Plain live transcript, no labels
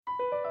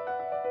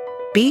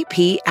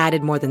BP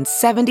added more than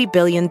 $70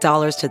 billion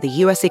to the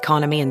U.S.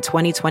 economy in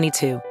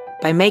 2022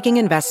 by making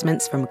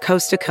investments from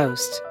coast to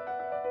coast.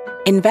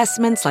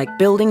 Investments like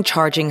building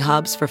charging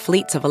hubs for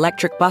fleets of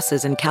electric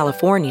buses in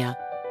California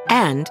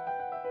and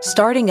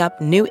starting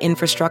up new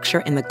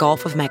infrastructure in the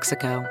Gulf of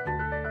Mexico.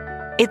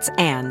 It's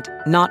and,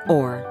 not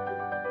or.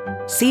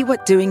 See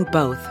what doing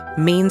both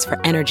means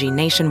for energy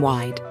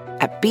nationwide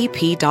at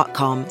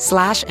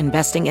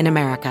bp.com/investing in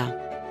America.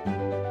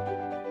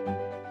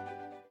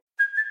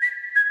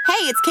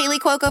 Hey, it's Kaylee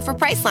Cuoco for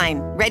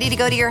Priceline. Ready to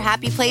go to your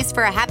happy place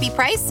for a happy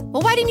price?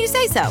 Well, why didn't you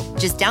say so?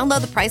 Just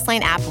download the Priceline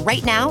app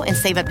right now and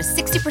save up to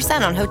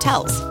 60% on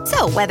hotels.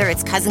 So whether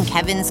it's Cousin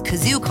Kevin's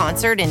Kazoo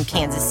Concert in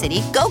Kansas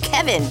City, go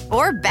Kevin,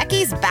 or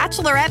Becky's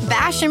Bachelorette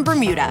Bash in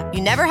Bermuda,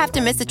 you never have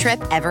to miss a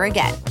trip ever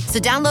again. So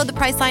download the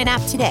Priceline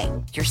app today.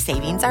 Your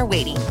savings are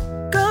waiting.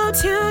 Go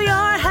to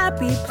your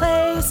happy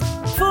place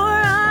for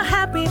a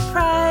happy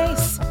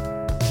price.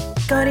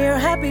 Go to your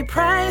happy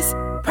price,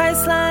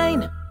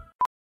 Priceline.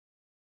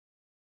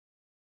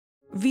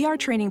 VR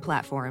training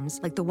platforms,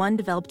 like the one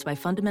developed by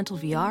Fundamental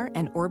VR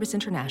and Orbis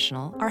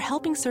International, are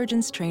helping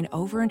surgeons train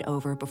over and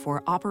over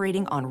before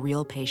operating on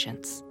real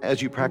patients.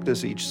 As you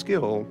practice each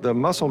skill, the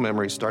muscle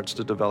memory starts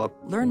to develop.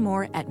 Learn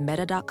more at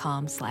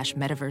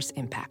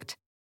meta.com/metaverseimpact.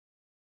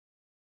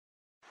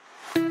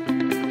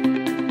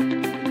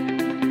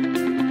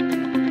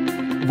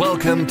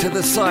 Welcome to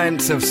the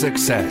Science of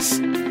Success.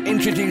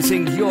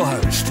 Introducing your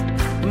host,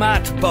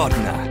 Matt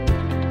Bodnar.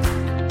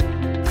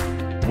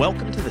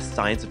 Welcome to the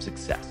Science of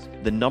Success,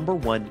 the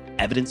 #1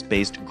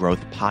 evidence-based growth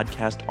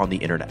podcast on the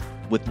internet,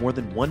 with more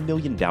than 1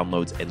 million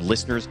downloads and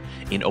listeners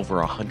in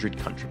over 100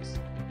 countries.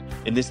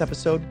 In this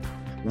episode,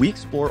 we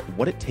explore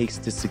what it takes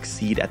to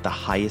succeed at the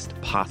highest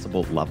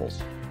possible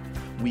levels.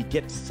 We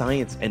get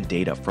science and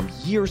data from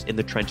years in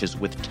the trenches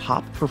with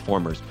top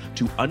performers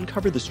to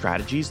uncover the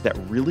strategies that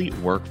really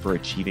work for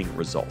achieving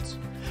results.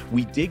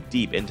 We dig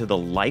deep into the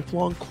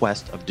lifelong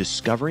quest of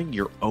discovering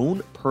your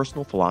own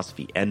personal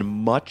philosophy and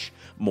much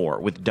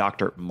more with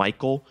Dr.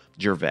 Michael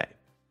Gervais.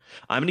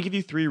 I'm going to give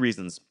you 3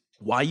 reasons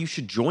why you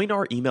should join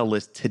our email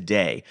list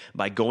today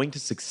by going to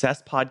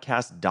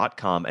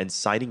successpodcast.com and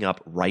signing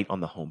up right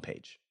on the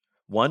homepage.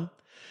 1,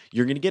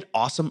 you're going to get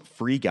awesome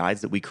free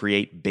guides that we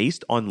create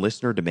based on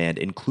listener demand,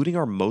 including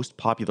our most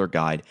popular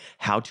guide,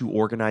 How to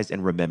Organize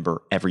and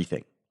Remember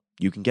Everything.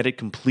 You can get it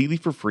completely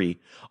for free,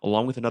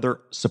 along with another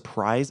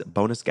surprise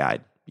bonus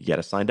guide. You got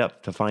to sign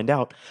up to find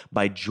out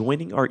by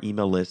joining our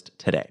email list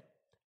today.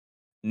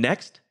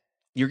 Next,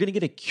 you're going to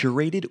get a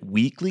curated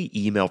weekly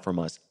email from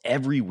us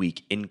every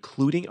week,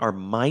 including our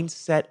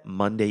Mindset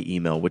Monday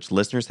email, which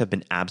listeners have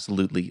been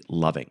absolutely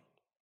loving.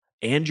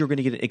 And you're going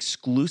to get an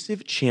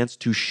exclusive chance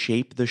to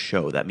shape the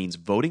show. That means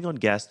voting on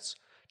guests,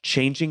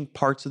 changing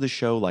parts of the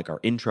show like our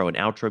intro and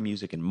outro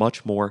music and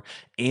much more,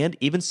 and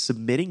even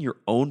submitting your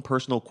own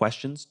personal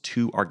questions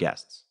to our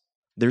guests.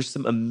 There's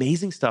some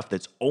amazing stuff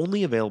that's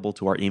only available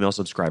to our email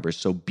subscribers,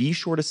 so be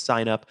sure to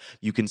sign up.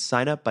 You can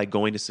sign up by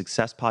going to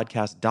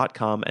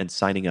successpodcast.com and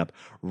signing up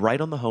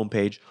right on the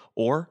homepage,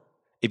 or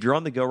if you're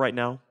on the go right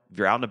now, if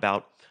you're out and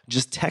about,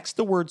 just text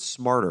the word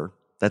SMARTER,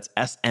 that's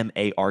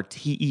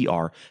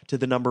SMARTER, to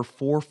the number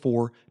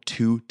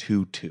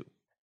 44222.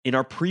 In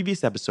our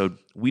previous episode,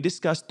 we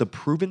discussed the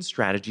proven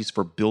strategies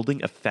for building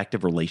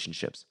effective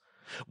relationships,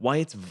 why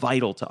it's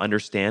vital to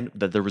understand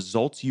that the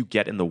results you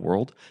get in the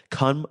world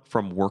come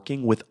from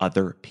working with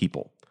other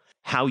people,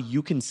 how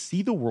you can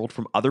see the world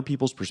from other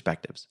people's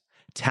perspectives,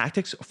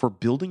 tactics for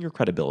building your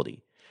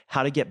credibility,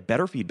 how to get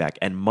better feedback,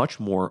 and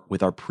much more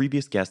with our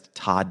previous guest,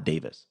 Todd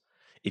Davis.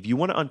 If you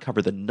want to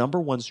uncover the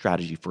 #1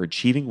 strategy for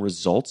achieving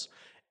results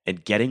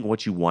and getting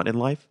what you want in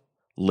life,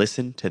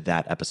 listen to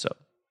that episode.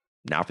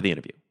 Now for the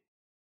interview.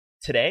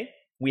 Today,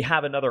 we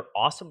have another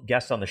awesome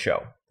guest on the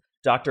show,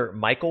 Dr.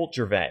 Michael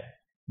Gervais.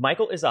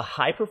 Michael is a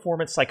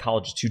high-performance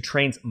psychologist who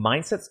trains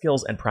mindset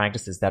skills and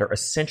practices that are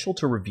essential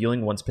to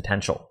revealing one's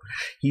potential.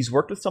 He's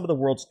worked with some of the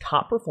world's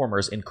top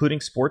performers,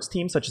 including sports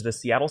teams such as the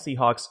Seattle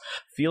Seahawks,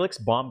 Felix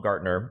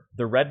Baumgartner,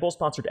 the Red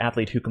Bull-sponsored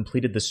athlete who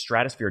completed the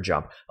stratosphere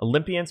jump,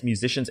 Olympians,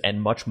 musicians, and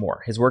much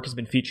more. His work has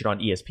been featured on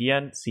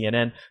ESPN,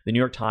 CNN, the New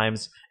York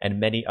Times, and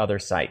many other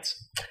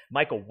sites.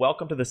 Michael,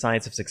 welcome to the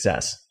Science of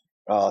Success.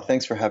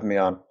 Thanks for having me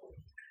on.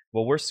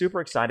 Well, we're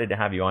super excited to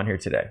have you on here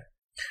today.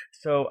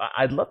 So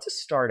I'd love to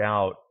start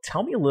out.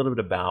 Tell me a little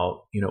bit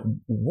about,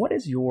 what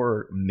is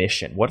your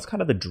mission? What's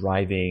kind of the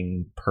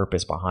driving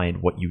purpose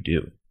behind what you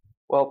do?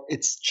 Well,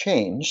 it's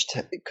changed,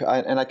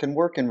 and I can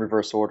work in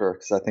reverse order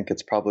because I think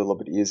it's probably a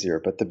little bit easier.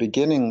 But the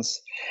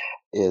beginnings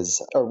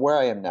or where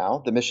I am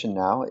now, the mission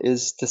now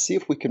is to see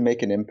if we can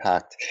make an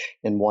impact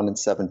in 1 in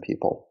 7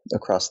 people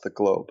across the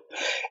globe.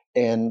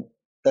 And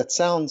that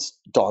sounds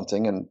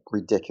daunting and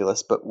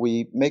ridiculous, but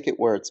we make it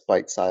where it's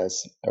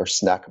bite-sized or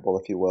snackable,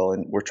 if you will.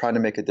 And we're trying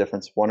to make a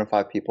difference, 1 in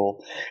 5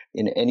 people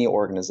in any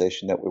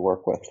organization that we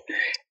work with.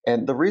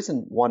 And the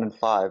reason 1 in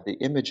 5, the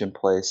image in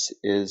place,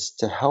 is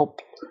to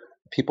help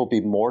people be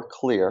more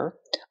clear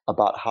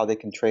about how they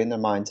can train their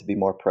mind to be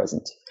more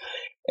present.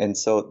 And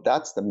so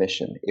that's the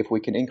mission. If we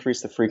can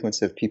increase the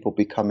frequency of people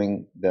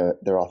becoming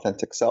their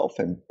authentic self,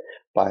 and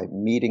by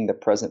meeting the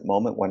present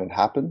moment when it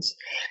happens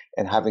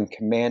and having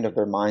command of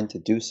their mind to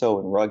do so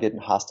in rugged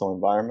and hostile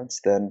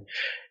environments, then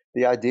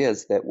the idea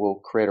is that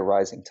we'll create a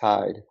rising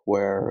tide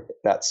where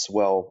that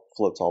swell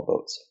floats all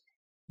boats.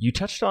 You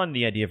touched on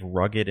the idea of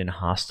rugged and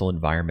hostile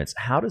environments.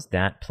 How does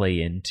that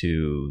play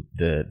into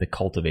the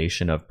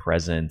cultivation of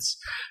presence?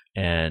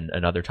 And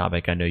another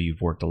topic I know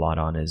you've worked a lot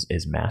on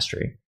is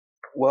mastery.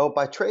 Well,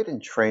 by trade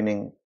and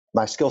training,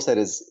 my skill set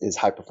is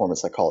high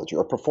performance psychology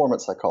or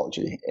performance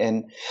psychology.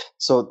 And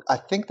so I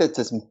think that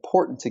it's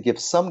important to give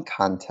some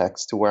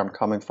context to where I'm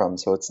coming from.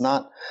 So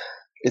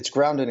it's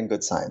grounded in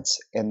good science.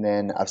 And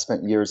then I've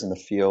spent years in the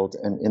field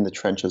and in the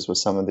trenches with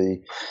some of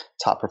the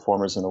top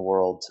performers in the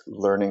world,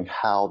 learning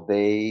how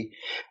they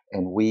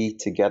and we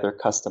together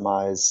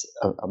customize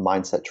a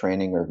mindset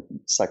training or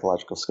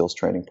psychological skills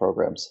training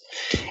programs.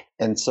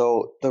 And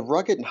so the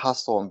rugged and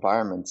hostile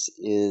environments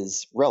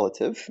is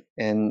relative.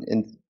 And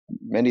in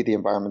many of the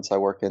environments I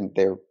work in,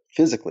 they're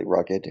physically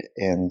rugged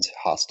and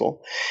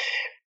hostile.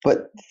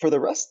 But for the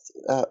rest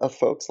of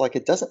folks, like,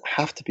 it doesn't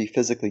have to be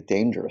physically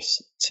dangerous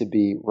to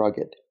be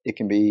rugged. It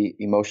can be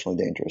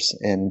emotionally dangerous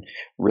and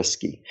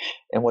risky.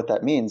 And what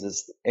that means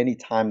is any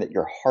time that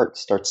your heart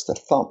starts to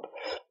thump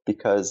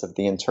because of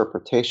the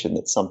interpretation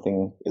that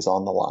something is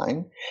on the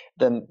line,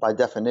 then by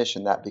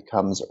definition, that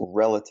becomes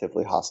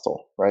relatively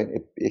hostile, right?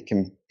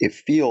 It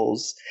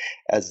feels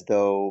as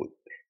though,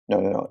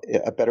 no.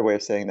 A better way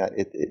of saying that,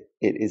 it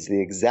is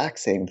the exact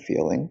same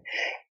feeling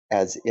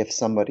as if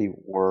somebody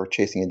were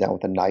chasing you down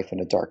with a knife in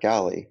a dark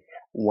alley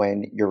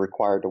when you're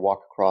required to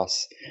walk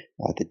across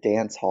the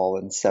dance hall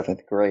in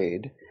 7th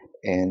grade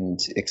and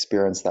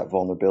experience that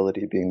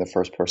vulnerability of being the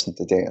first person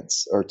to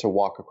dance, or to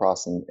walk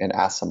across and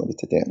ask somebody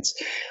to dance.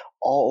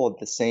 All of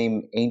the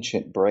same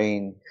ancient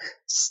brain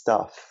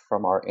stuff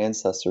from our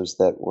ancestors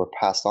that were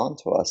passed on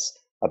to us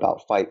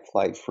about fight,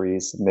 flight,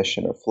 freeze,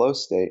 submission, or flow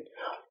state,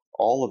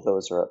 all of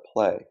those are at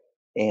play.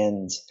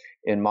 And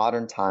in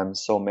modern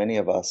times, so many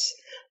of us,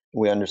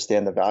 we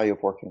understand the value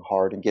of working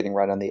hard and getting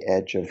right on the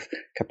edge of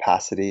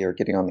capacity, or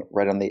getting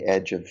right on the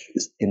edge of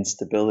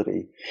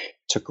instability,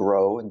 to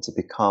grow and to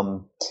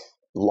become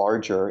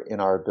larger in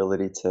our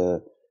ability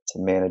to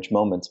manage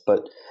moments.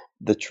 But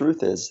the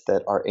truth is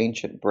that our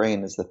ancient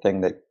brain is the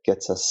thing that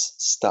gets us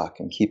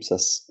stuck and keeps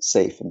us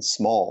safe and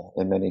small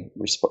in many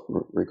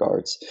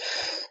regards.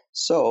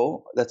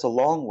 So that's a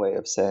long way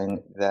of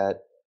saying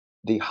that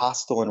the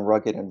hostile and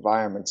rugged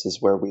environments is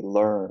where we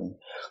learn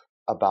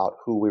about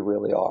who we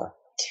really are.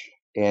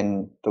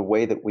 And the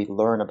way that we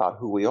learn about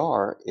who we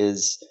are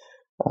is,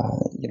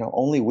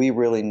 only we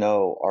really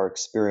know our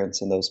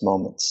experience in those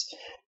moments.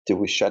 Do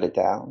we shut it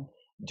down?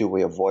 Do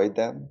we avoid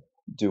them?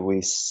 Do we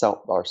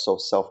are so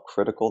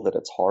self-critical that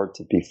it's hard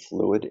to be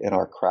fluid in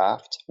our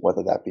craft,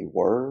 whether that be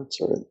words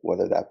or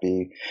whether that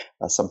be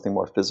something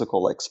more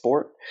physical like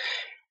sport?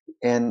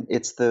 And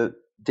it's the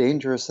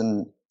dangerous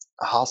and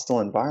hostile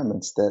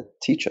environments that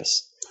teach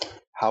us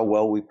how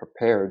well we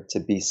prepared to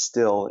be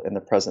still in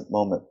the present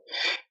moment.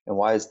 And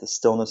why is the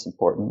stillness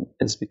important?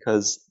 Is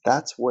because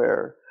that's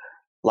where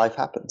life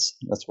happens.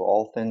 That's where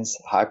all things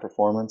high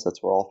performance,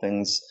 that's where all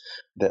things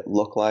that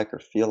look like or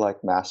feel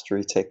like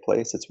mastery take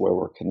place. It's where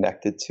we're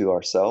connected to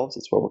ourselves.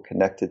 It's where we're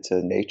connected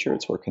to nature.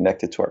 It's where we're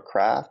connected to our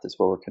craft. It's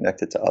where we're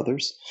connected to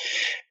others.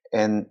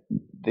 And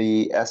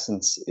the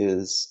essence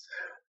is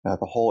the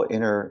whole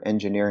inner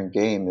engineering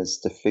game is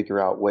to figure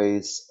out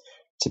ways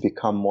to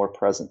become more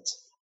present,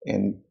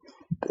 and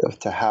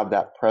to have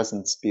that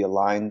presence be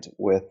aligned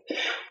with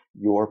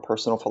your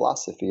personal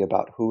philosophy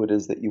about who it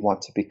is that you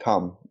want to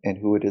become and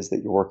who it is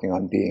that you're working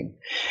on being.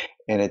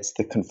 And it's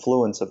the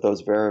confluence of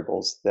those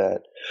variables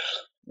that,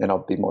 and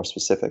I'll be more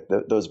specific,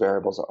 those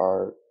variables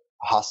are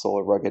hostile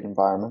or rugged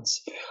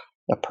environments,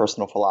 a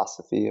personal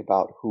philosophy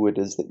about who it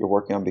is that you're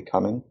working on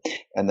becoming,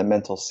 and the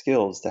mental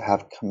skills to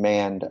have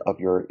command of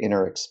your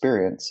inner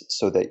experience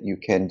so that you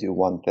can do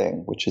one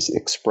thing, which is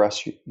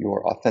express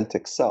your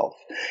authentic self.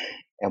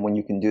 And when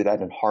you can do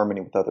that in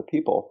harmony with other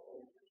people,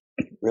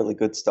 really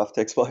good stuff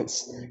takes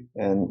place.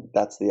 And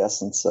that's the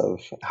essence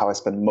of how I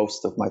spend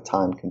most of my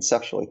time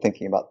conceptually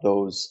thinking about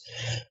those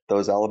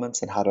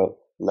elements and how to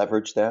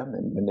leverage them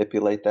and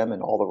manipulate them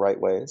in all the right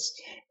ways.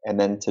 And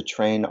then to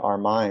train our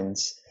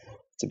minds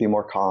to be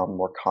more calm,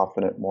 more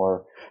confident,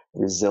 more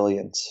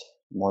resilient,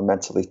 more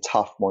mentally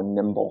tough, more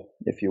nimble,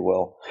 if you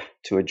will,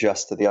 to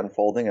adjust to the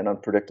unfolding and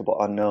unpredictable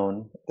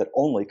unknown that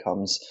only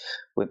comes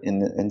within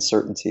the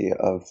uncertainty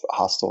of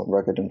hostile and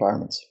rugged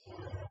environments.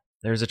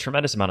 There's a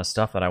tremendous amount of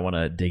stuff that I want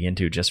to dig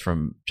into just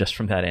from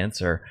that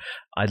answer.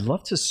 I'd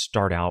love to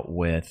start out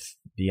with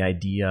the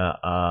idea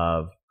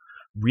of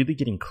really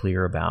getting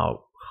clear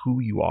about who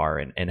you are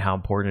and how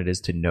important it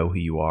is to know who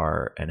you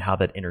are and how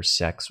that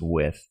intersects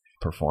with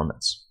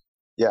performance.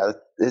 Yeah,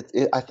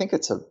 I think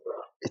it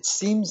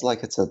seems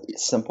like it's a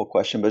simple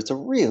question, but it's a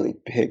really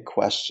big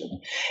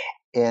question.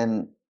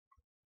 And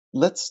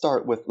let's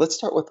start with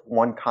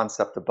one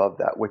concept above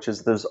that, which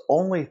is there's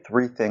only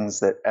three things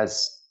that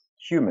as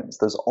humans,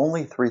 there's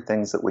only three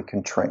things that we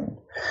can train.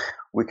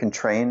 We can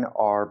train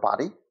our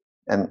body,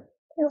 and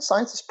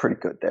science is pretty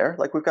good there.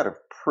 Like, we've got a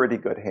pretty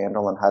good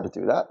handle on how to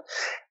do that.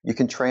 You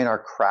can train our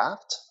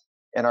craft,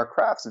 and our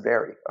crafts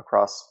vary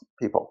across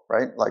people,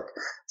 right? Like,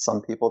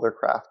 some people, their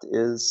craft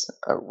is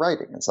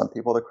writing, and some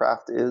people, their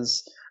craft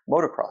is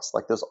motocross.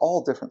 Like, there's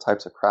all different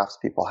types of crafts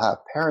people have.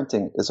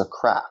 Parenting is a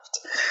craft.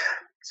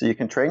 So you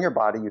can train your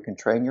body, you can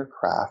train your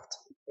craft,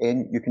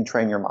 and you can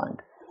train your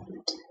mind.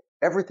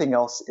 Everything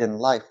else in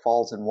life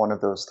falls in one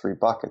of those three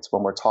buckets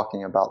when we're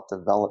talking about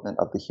development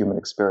of the human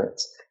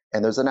experience.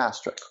 And there's an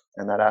asterisk,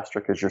 and that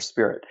asterisk is your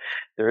spirit.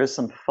 There is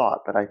some thought,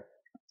 but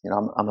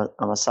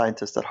I'm a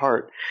scientist at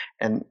heart,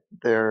 and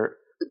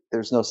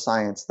there's no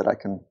science that I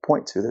can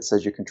point to that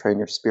says you can train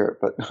your spirit.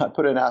 But I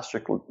put an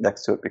asterisk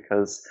next to it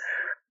because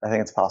I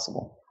think it's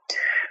possible.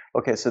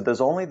 Okay, so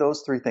there's only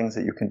those three things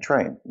that you can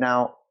train.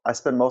 Now, I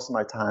spend most of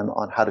my time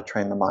on how to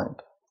train the mind.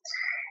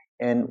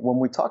 And when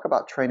we talk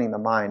about training the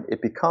mind,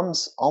 it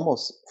becomes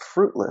almost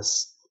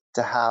fruitless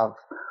to have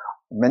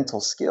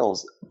mental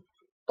skills,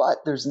 but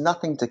there's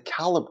nothing to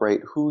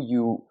calibrate who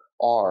you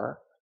are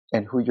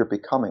and who you're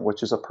becoming,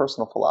 which is a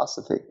personal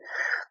philosophy.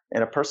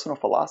 And a personal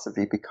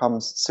philosophy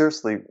becomes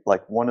seriously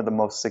like one of the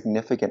most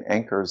significant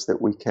anchors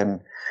that we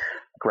can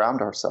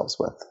ground ourselves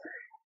with.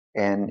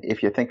 And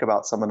if you think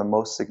about some of the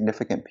most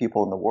significant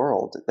people in the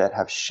world that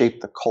have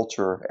shaped the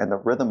culture and the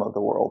rhythm of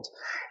the world,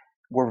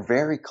 we're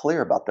very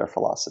clear about their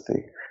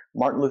philosophy.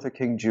 Martin Luther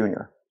King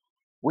Jr.,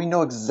 we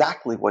know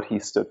exactly what he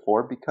stood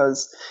for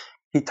because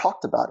he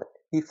talked about it,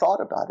 he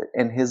thought about it,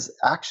 and his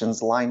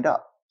actions lined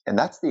up. And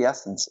that's the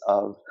essence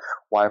of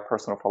why a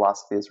personal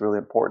philosophy is really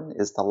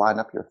important, is to line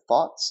up your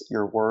thoughts,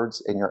 your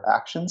words, and your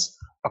actions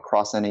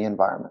across any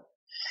environment.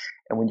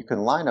 And when you can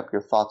line up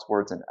your thoughts,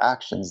 words, and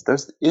actions, there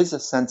is a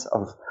sense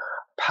of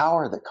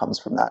power that comes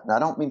from that. And I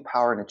don't mean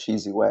power in a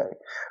cheesy way,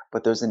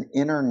 but there's an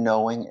inner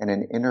knowing and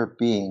an inner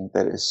being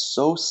that is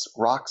so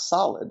rock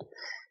solid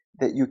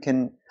that you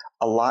can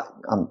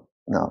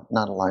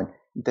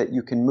that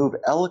you can move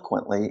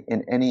eloquently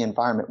in any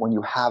environment when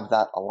you have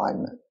that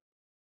alignment.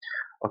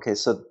 Okay,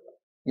 so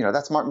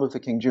that's Martin Luther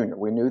King Jr.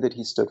 We knew that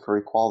he stood for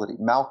equality.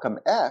 Malcolm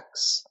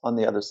X, on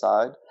the other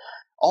side,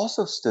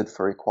 also stood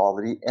for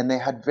equality, and they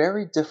had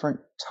very different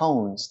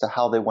tones to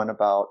how they went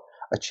about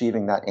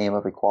achieving that aim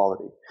of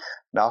equality.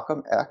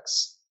 Malcolm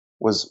X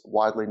was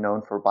widely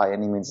known for by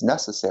any means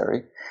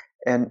necessary,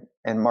 and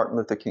Martin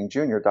Luther King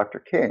Jr., Dr.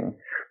 King,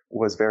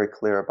 was very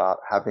clear about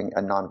having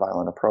a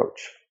nonviolent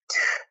approach.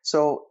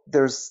 So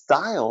there's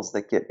styles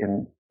that get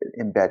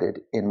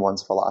embedded in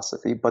one's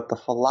philosophy, but the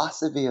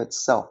philosophy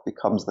itself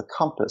becomes the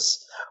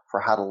compass for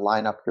how to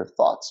line up your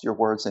thoughts, your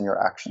words, and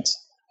your actions.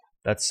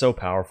 That's so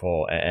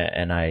powerful,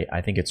 and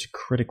I think it's a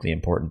critically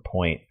important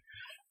point.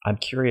 I'm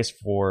curious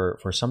for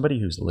somebody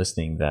who's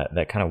listening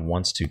that kind of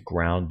wants to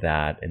ground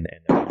that in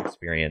their own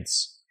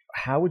experience,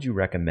 how would you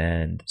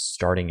recommend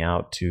starting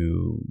out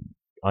to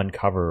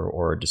uncover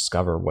or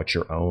discover what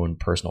your own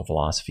personal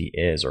philosophy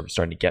is, or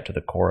starting to get to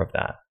the core of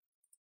that?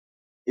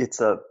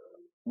 It's a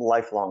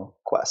lifelong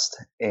quest,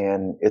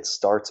 and it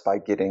starts by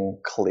getting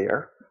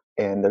clear.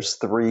 And there's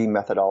three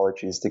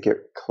methodologies to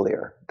get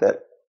clear that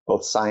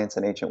both science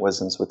and ancient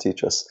wisdoms would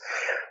teach us.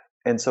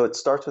 And so it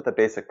starts with a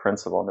basic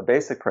principle. And the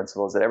basic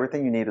principle is that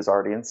everything you need is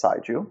already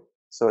inside you.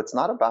 So it's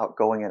not about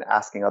going and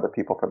asking other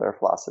people for their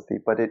philosophy,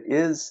 but it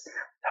is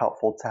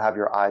helpful to have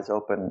your eyes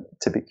open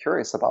to be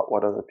curious about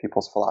what other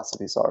people's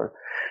philosophies are,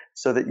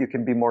 so that you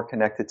can be more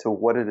connected to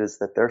what it is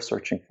that they're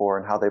searching for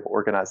and how they've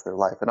organized their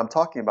life. And I'm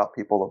talking about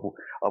people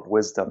of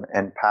wisdom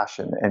and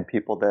passion, and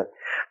people that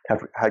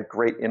have had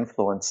great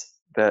influence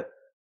that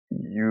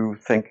you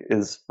think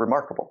is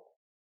remarkable.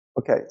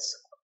 Okay,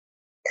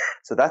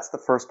 so that's the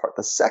first part.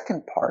 The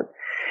second part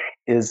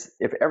is,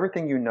 if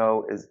everything you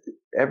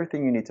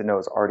need to know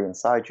is already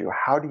inside you,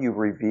 how do you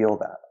reveal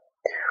that?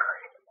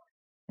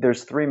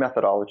 There's three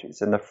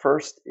methodologies, and the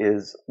first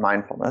is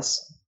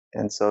mindfulness.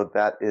 And so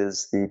that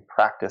is the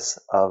practice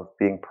of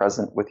being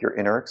present with your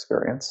inner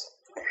experience.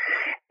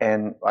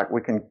 And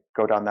we can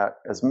go down that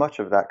as much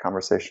of that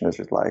conversation as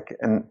you'd like.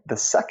 And the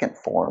second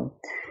form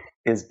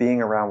is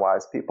being around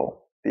wise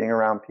people, being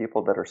around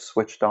people that are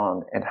switched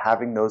on, and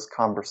having those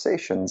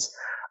conversations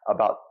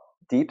about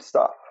deep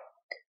stuff,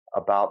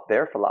 about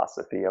their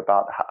philosophy,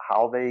 about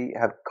how they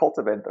have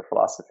cultivated their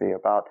philosophy,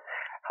 about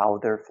how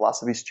their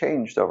philosophy's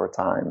changed over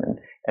time,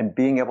 and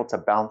being able to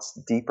bounce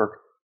deeper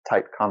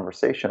type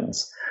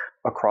conversations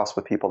across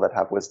with people that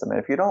have wisdom. And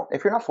if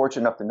you're not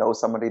fortunate enough to know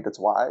somebody that's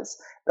wise,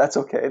 that's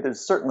okay.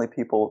 There's certainly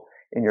people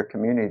in your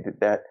community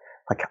that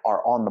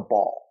are on the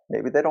ball.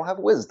 Maybe they don't have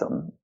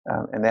wisdom,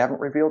 and they haven't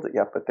revealed it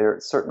yet, but they're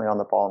certainly on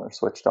the ball and they're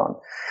switched on.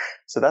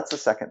 So that's the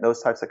second,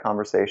 those types of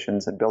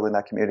conversations and building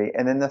that community.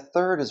 And then the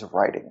third is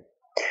writing.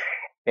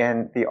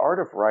 And the art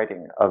of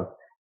writing, of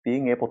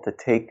being able to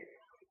take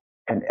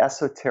an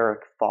esoteric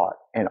thought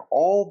and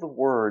all the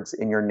words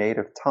in your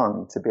native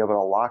tongue to be able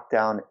to lock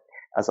down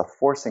as a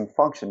forcing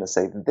function to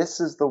say, this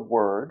is the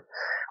word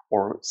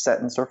or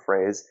sentence or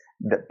phrase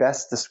that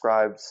best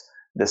describes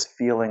this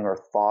feeling or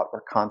thought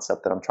or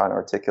concept that I'm trying to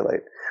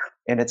articulate.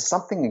 And it's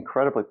something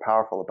incredibly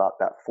powerful about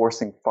that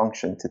forcing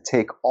function to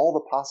take all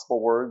the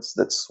possible words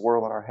that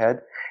swirl in our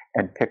head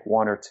and pick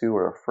one or two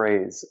or a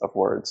phrase of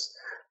words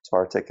to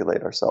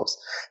articulate ourselves.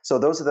 So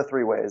those are the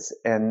three ways.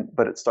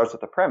 But it starts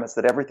with the premise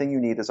that everything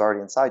you need is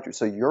already inside you.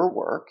 So your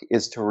work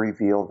is to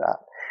reveal that.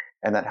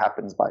 And that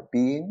happens by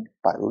being,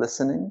 by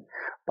listening,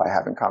 by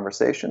having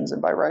conversations,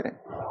 and by writing.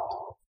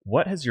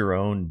 What has your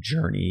own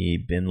journey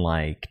been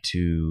like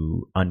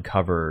to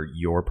uncover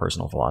your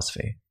personal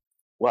philosophy?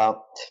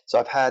 Well, so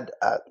I've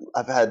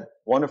had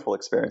wonderful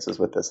experiences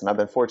with this, and I've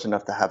been fortunate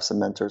enough to have some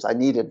mentors. I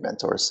needed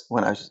mentors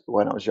when I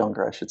was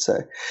younger, I should say,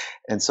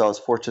 and so I was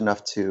fortunate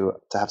enough to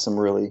have some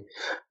really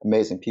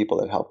amazing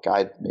people that helped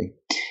guide me.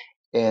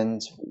 And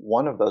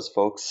one of those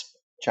folks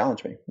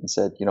challenged me and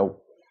said,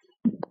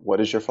 "What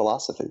is your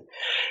philosophy?"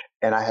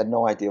 And I had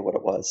no idea what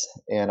it was,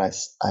 and I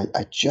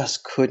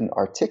just couldn't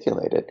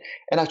articulate it.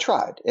 And I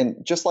tried,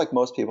 and just like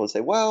most people would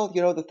say, "Well,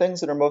 the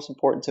things that are most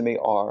important to me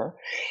are."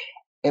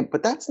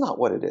 But that's not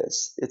what it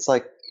is. It's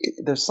like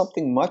there's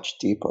something much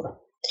deeper.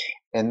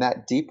 And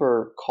that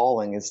deeper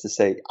calling is to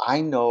say,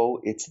 I know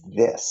it's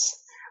this.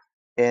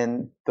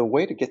 And the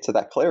way to get to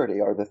that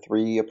clarity are the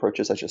three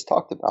approaches I just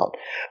talked about,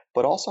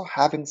 but also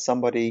having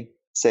somebody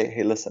say,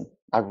 hey, listen,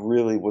 I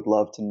really would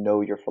love to know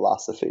your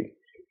philosophy.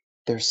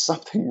 There's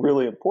something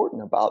really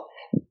important about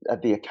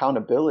the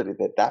accountability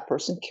that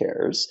person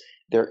cares,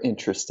 they're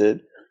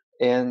interested,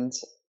 and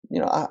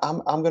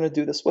I'm going to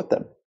do this with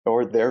them.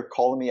 Or they're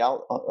calling me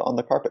out on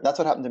the carpet. That's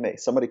what happened to me.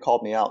 Somebody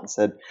called me out and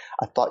said,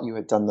 I thought you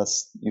had done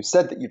this. You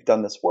said that you've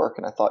done this work,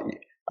 and I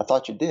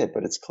thought you did,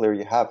 but it's clear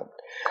you haven't.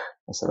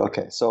 I said,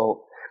 okay.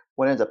 So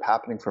what ended up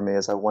happening for me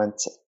is I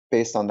went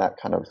based on that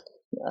kind of,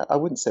 I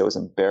wouldn't say it was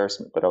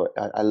embarrassment, but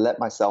I let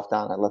myself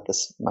down. I let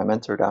my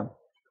mentor down.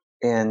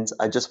 And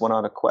I just went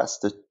on a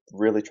quest to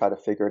really try to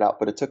figure it out.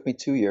 But it took me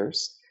 2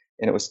 years.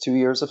 And it was 2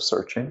 years of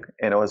searching,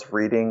 and I was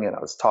reading, and I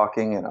was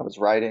talking, and I was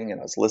writing,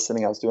 and I was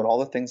listening. I was doing all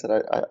the things that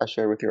I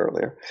shared with you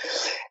earlier.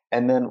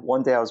 And then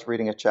one day I was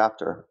reading a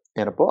chapter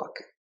in a book,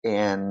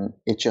 and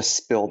it just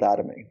spilled out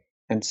of me.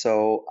 And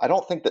so I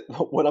don't think that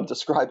what I'm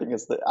describing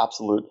is the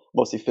absolute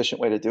most efficient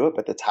way to do it,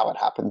 but that's how it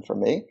happened for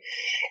me.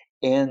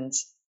 And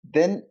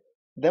then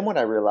when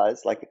I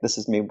realized, like this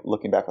is me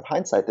looking back with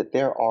hindsight, that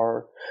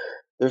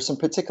there's some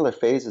particular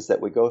phases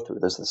that we go through.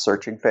 There's the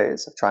searching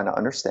phase of trying to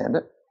understand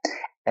it.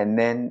 And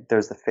then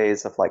there's the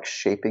phase of like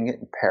shaping it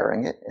and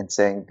pairing it and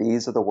saying,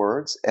 these are the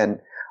words. And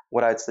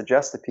what I'd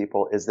suggest to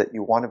people is that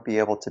you want to be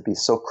able to be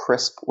so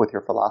crisp with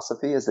your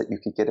philosophy is that you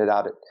could get it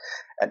out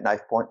at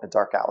knife point in a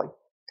dark alley.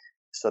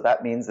 So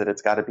that means that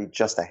it's got to be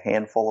just a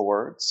handful of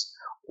words,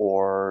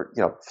 or,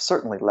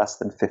 certainly less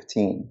than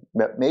 15.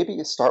 Maybe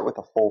you start with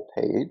a full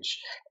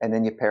page and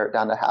then you pare it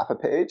down to half a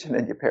page, and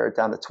then you pare it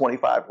down to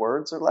 25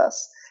 words or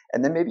less.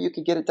 And then maybe you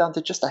could get it down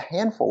to just a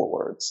handful of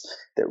words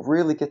that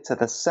really get to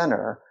the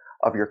center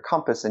of your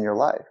compass in your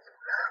life.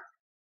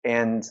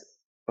 And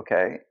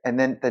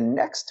then the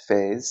next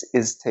phase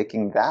is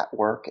taking that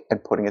work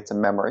and putting it to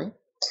memory.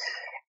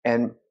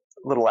 And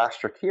a little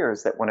asterisk here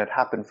is that when it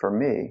happened for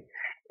me,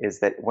 is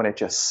that when it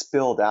just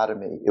spilled out of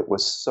me, it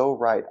was so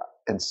right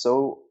and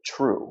so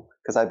true,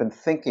 because I've been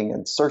thinking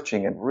and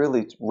searching and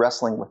really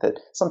wrestling with it,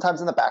 sometimes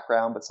in the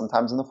background, but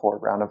sometimes in the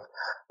foreground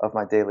of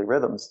my daily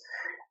rhythms,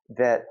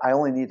 that I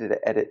only needed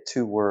to edit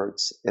 2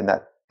 words in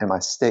my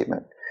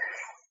statement.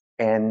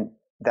 And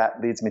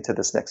that leads me to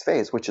this next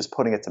phase, which is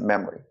putting it to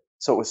memory.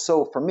 So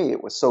for me,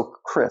 it was so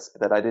crisp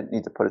that I didn't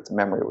need to put it to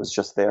memory. It was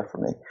just there for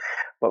me.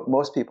 But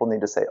most people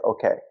need to say,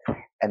 okay,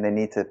 and they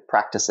need to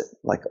practice it.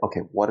 Like, okay,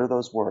 what are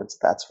those words?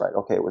 That's right.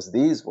 Okay, it was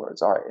these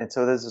words. All right. And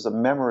so there's a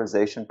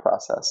memorization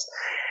process.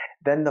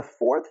 Then the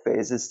fourth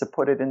phase is to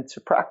put it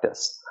into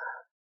practice.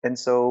 And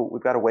so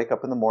we've got to wake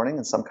up in the morning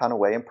in some kind of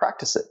way and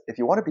practice it. If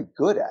you want to be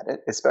good at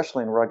it,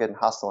 especially in rugged and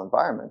hostile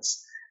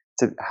environments,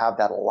 to have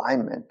that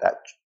alignment,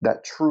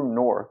 that true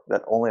north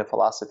that only a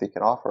philosophy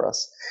can offer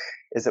us,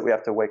 is that we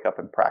have to wake up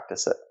and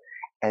practice it.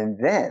 And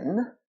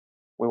then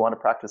we want to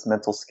practice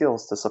mental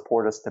skills to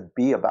support us to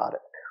be about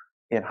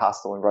it in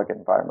hostile and rugged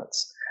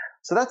environments.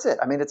 So that's it.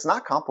 I mean, it's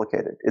not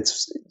complicated.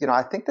 It's,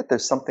 I think that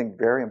there's something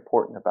very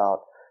important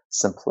about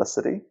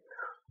simplicity.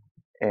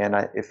 And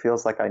it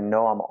feels like I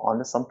know I'm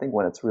onto something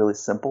when it's really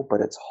simple, but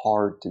it's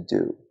hard to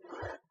do.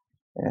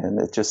 And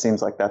it just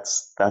seems like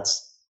that's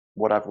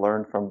what I've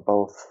learned from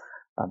both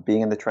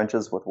being in the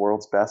trenches with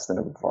world's best in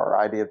a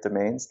variety of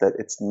domains, that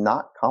it's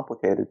not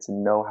complicated to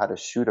know how to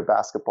shoot a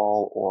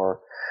basketball or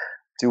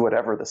do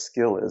whatever the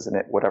skill is in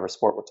it, whatever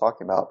sport we're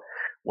talking about,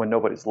 when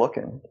nobody's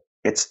looking.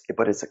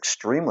 But it's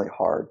extremely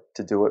hard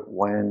to do it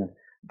when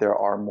there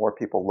are more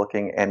people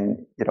looking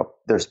and,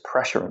 there's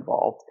pressure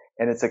involved.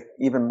 And it's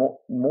even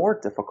more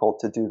difficult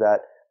to do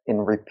that in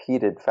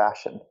repeated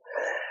fashion.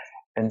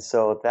 And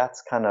so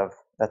that's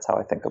how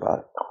I think about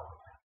it.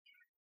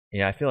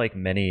 Yeah, I feel like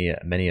many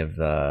of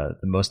the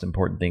most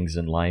important things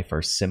in life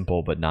are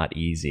simple but not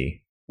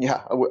easy.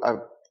 Yeah,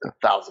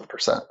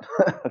 1,000%,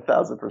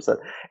 1,000%.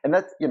 And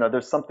that's,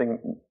 there's something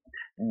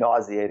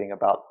nauseating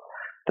about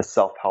the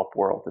self-help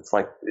world. It's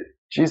like,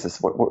 Jesus,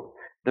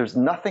 there's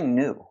nothing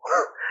new.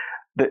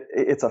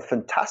 it's a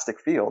fantastic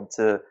field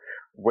to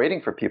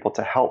waiting for people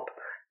to help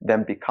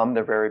them become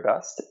their very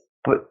best.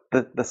 But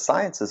the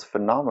science is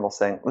phenomenal,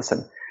 saying,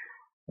 listen,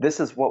 this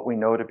is what we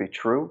know to be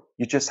true.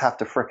 You just have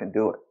to frickin'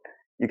 do it.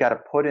 You got to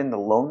put in the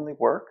lonely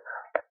work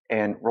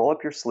and roll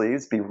up your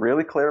sleeves, be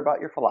really clear about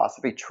your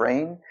philosophy,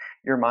 train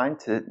your mind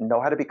to know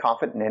how to be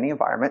confident in any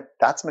environment.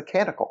 That's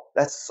mechanical.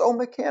 That's so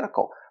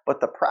mechanical.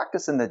 But the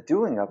practice and the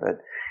doing of it,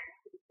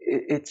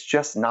 it's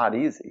just not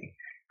easy.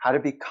 How to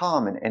be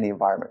calm in any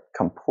environment,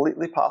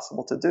 completely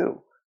possible to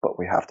do, but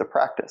we have to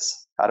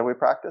practice. How do we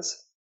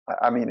practice?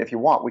 I mean, if you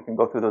want, we can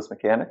go through those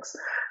mechanics,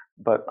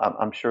 but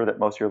I'm sure that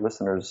most of your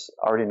listeners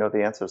already know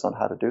the answers on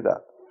how to do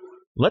that.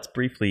 Let's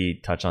briefly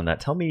touch on that.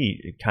 Tell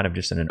me, kind of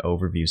just in an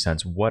overview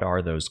sense, what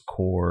are those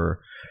core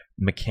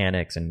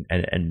mechanics and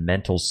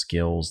mental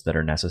skills that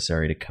are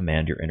necessary to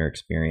command your inner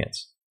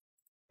experience?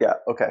 Yeah,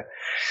 okay.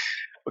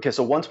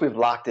 So once we've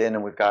locked in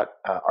and we've got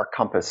our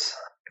compass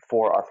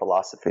for our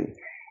philosophy,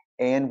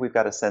 and we've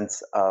got a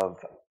sense of,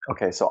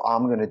 okay, so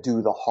I'm going to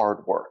do the hard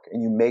work,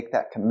 and you make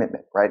that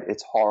commitment, right?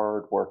 It's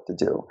hard work to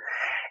do.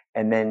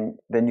 And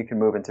then you can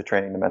move into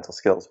training the mental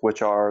skills, which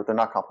they're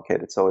not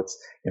complicated. So it's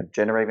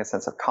generating a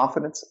sense of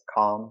confidence,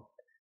 calm,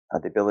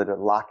 the ability to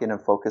lock in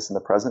and focus in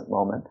the present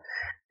moment,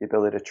 the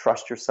ability to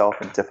trust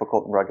yourself in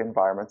difficult and rugged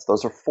environments.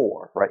 Those are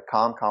 4, right?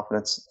 Calm,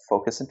 confidence,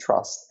 focus, and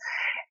trust.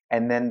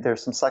 And then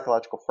there's some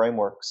psychological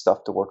framework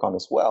stuff to work on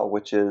as well,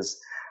 which is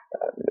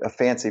a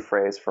fancy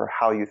phrase for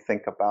how you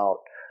think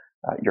about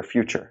your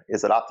future.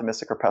 Is it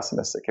optimistic or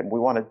pessimistic? And we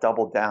want to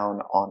double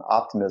down on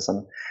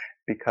optimism,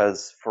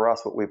 because for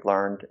us, what we've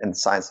learned, and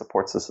science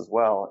supports this as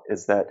well,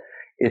 is that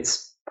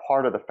it's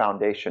part of the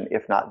foundation,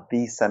 if not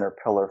the center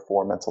pillar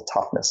for mental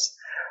toughness.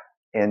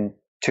 And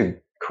to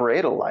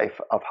create a life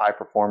of high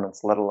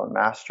performance, let alone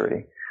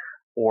mastery,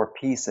 or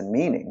peace and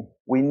meaning,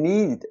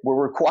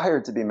 we're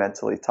required to be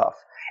mentally tough.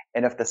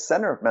 And if the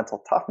center of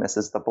mental toughness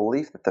is the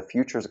belief that the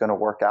future is going to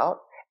work out,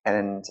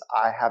 and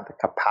I have the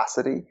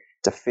capacity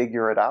to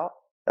figure it out,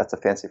 that's a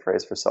fancy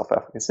phrase for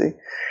self-efficacy,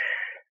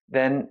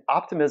 then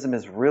optimism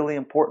is really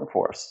important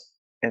for us.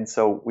 And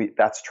so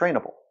that's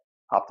trainable.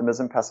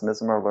 Optimism,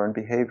 pessimism are learned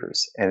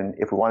behaviors. And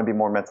if we want to be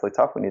more mentally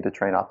tough, we need to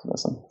train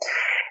optimism.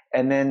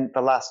 And then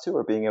the last 2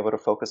 are being able to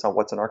focus on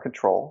what's in our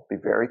control, be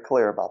very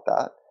clear about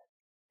that.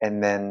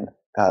 And then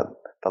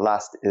the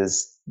last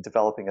is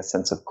developing a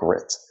sense of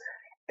grit.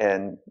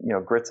 And,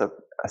 grit's a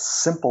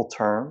simple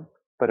term,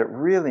 but it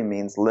really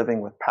means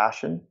living with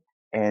passion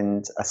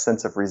and a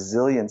sense of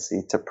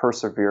resiliency to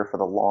persevere for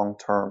the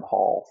long-term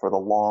haul, for the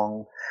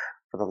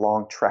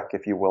long trek,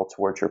 if you will,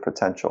 towards your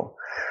potential.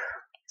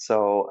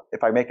 So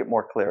if I make it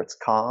more clear, it's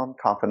calm,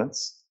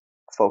 confidence,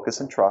 focus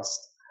and trust,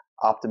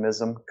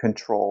 optimism,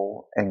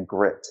 control, and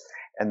grit.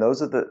 And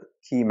those are the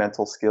key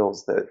mental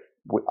skills that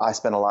I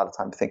spend a lot of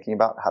time thinking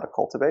about how to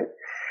cultivate.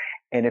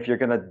 And if you're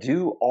going to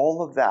do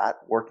all of that,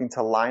 working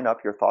to line up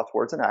your thoughts,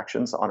 words, and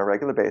actions on a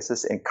regular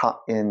basis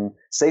in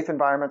safe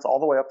environments all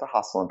the way up to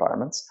hostile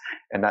environments,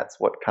 and that's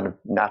what kind of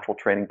natural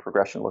training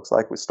progression looks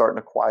like. We start in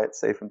a quiet,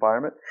 safe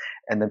environment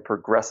and then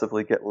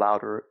progressively get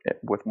louder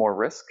with more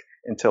risk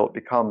until it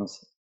becomes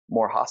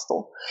more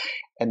hostile.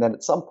 And then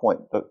at some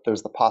point,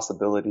 there's the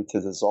possibility to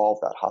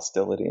dissolve that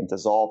hostility and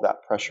dissolve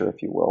that pressure,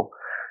 if you will.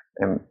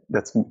 And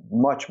that's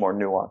much more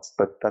nuanced,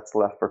 but that's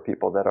left for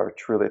people that are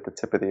truly at the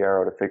tip of the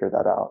arrow to figure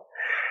that out.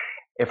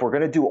 If we're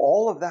going to do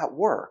all of that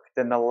work,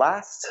 then the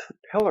last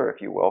pillar,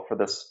 if you will,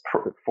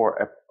 for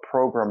a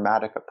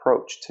programmatic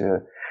approach to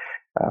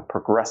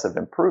progressive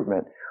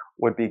improvement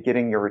would be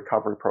getting your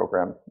recovery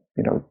program,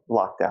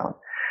 locked down.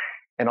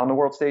 And on the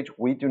world stage,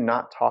 we do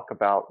not talk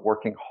about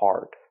working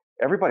hard.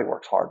 Everybody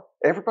works hard.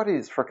 Everybody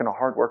is freaking a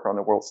hard worker on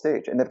the world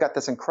stage, and they've got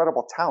this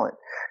incredible talent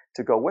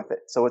to go with it.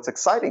 So it's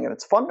exciting and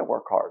it's fun to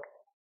work hard.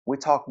 We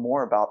talk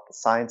more about the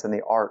science and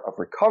the art of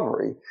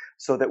recovery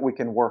so that we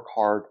can work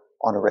hard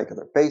on a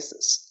regular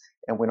basis,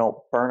 and we don't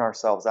burn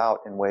ourselves out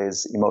in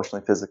ways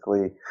emotionally,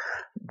 physically,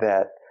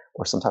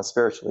 or sometimes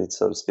spiritually,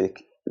 so to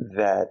speak,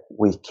 that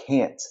we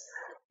can't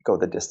go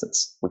the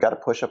distance. We got to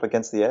push up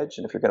against the edge.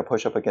 And if you're going to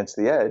push up against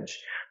the edge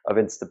of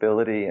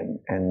instability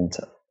and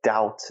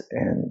doubt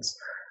and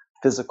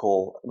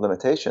physical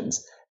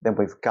limitations, then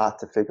we've got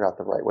to figure out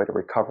the right way to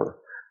recover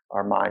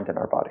our mind and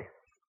our body.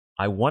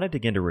 I want to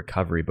dig into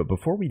recovery, but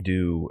before we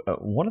do,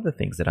 one of the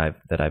things that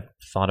I've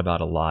thought about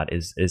a lot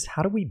is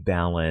how do we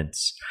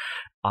balance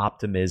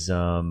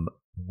optimism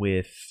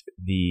with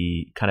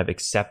the kind of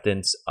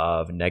acceptance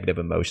of negative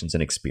emotions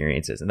and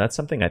experiences? And that's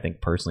something I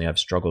think personally I've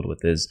struggled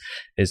with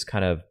is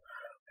kind of,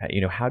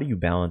 how do you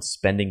balance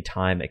spending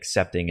time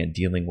accepting and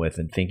dealing with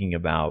and thinking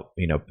about,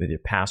 the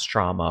past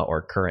trauma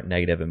or current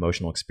negative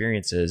emotional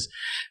experiences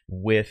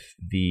with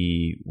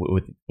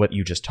what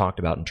you just talked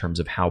about in terms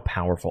of how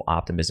powerful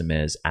optimism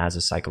is as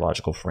a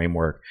psychological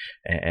framework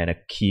and a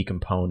key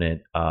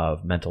component of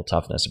mental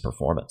toughness and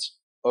performance?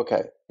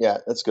 Okay. Yeah,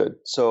 that's good.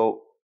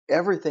 So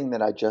everything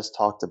that I just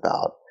talked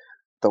about,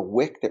 the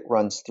wick that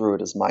runs through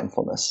it is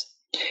mindfulness.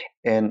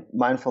 And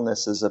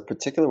mindfulness is a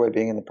particular way of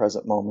being in the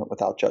present moment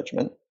without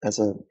judgment, as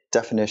a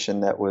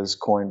definition that was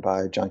coined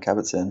by John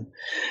Kabat-Zinn.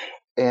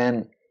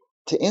 And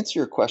to answer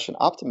your question,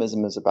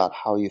 optimism is about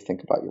how you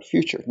think about your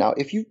future. Now,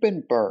 if you've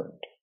been burned,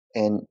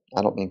 and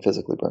I don't mean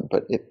physically burned,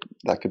 but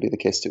that could be the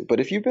case too.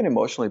 But if you've been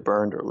emotionally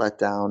burned or let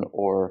down,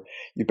 or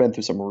you've been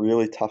through some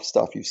really tough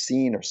stuff, you've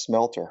seen or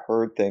smelt or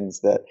heard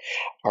things that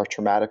are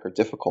traumatic or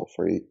difficult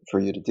for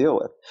you to deal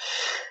with,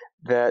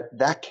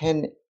 that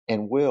can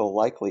and will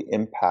likely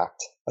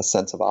impact a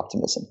sense of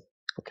optimism.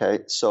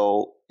 Okay,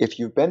 so if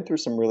you've been through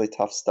some really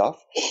tough stuff,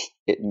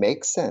 it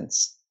makes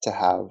sense to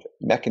have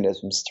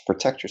mechanisms to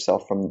protect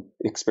yourself from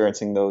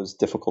experiencing those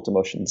difficult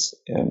emotions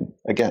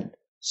again.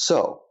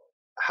 So,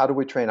 how do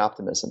we train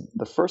optimism?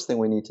 The first thing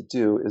we need to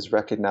do is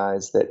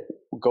recognize that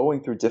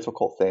going through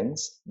difficult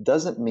things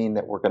doesn't mean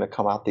that we're going to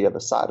come out the other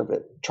side of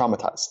it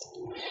traumatized.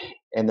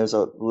 And there's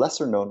a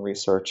lesser known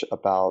research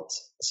about,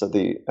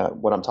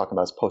 what I'm talking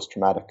about is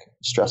post-traumatic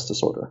stress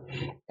disorder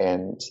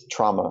and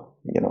trauma.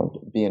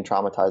 Being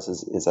traumatized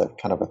is a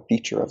kind of a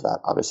feature of that,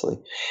 obviously.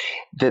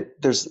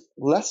 That there's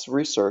less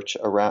research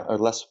around, or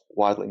less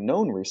widely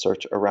known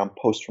research around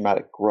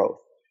post-traumatic growth.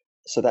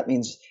 So that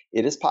means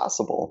it is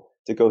possible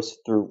to go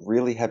through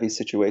really heavy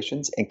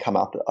situations and come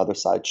out the other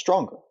side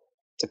stronger,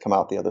 to come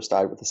out the other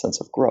side with a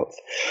sense of growth.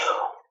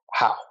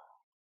 How?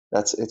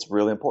 It's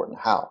really important.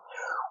 How?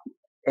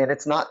 And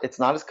it's not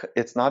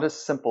as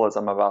simple as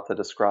I'm about to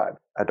describe.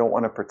 I don't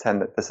want to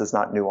pretend that this is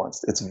not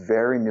nuanced. It's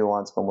very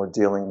nuanced when we're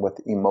dealing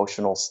with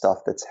emotional stuff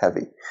that's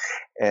heavy.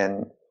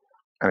 And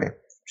I mean,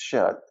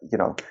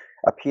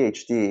 a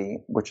PhD,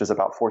 which is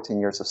about 14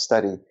 years of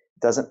study,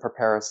 doesn't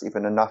prepare us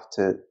even enough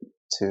to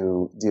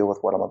deal with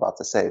what I'm about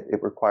to say.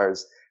 It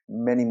requires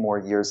many more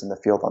years in the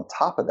field on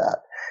top of that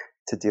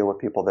to deal with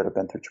people that have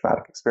been through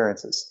traumatic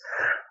experiences.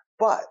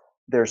 But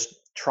there's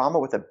trauma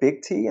with a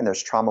big T and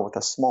there's trauma with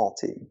a small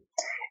t.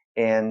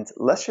 And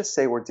let's just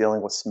say we're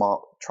dealing with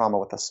trauma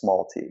with a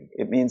small t.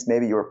 It means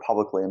maybe you were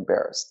publicly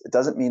embarrassed. It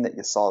doesn't mean that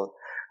you saw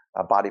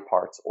body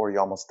parts or you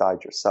almost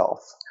died yourself.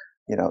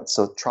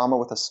 So trauma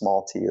with a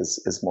small t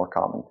is more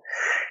common.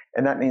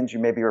 And that means you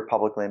maybe were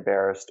publicly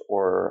embarrassed,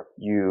 or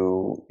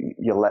you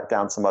let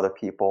down some other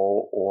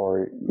people,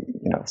 or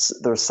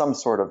there's some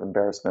sort of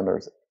embarrassment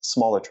or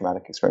smaller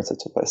traumatic experience that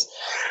took place.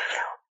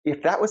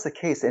 If that was the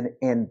case,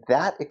 and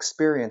that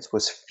experience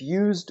was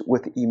fused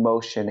with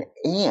emotion,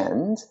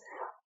 and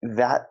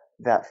that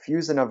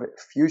fusion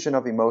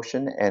of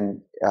emotion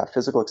and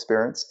physical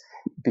experience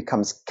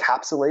becomes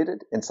capsulated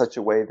in such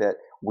a way that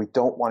we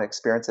don't want to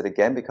experience it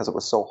again because it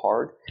was so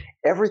hard,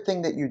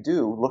 everything that you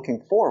do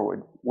looking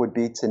forward would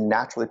be to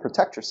naturally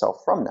protect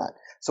yourself from that.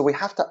 So we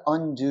have to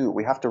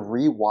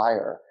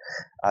rewire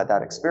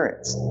that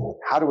experience.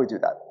 How do we do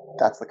that?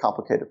 That's the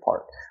complicated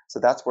part. So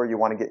that's where you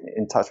want to get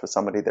in touch with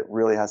somebody that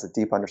really has a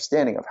deep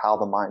understanding of how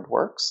the mind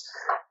works,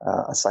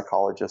 a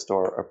psychologist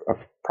or a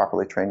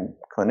properly trained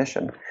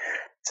clinician,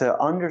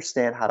 to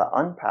understand how to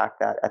unpack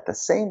that, at the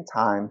same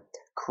time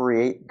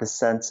create the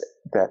sense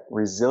that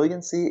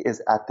resiliency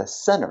is at the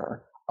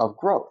center of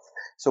growth.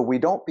 So we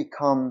don't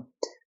become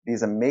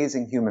these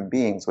amazing human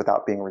beings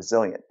without being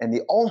resilient. And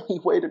the only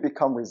way to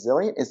become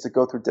resilient is to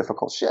go through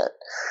difficult shit.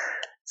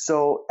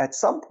 So at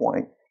some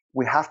point,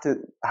 we have to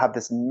have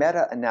this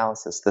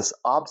meta-analysis, this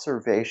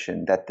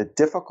observation that the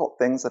difficult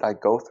things that I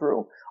go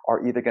through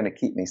are either going to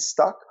keep me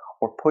stuck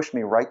or push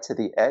me right to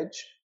the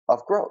edge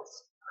of growth.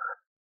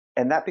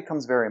 And that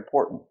becomes very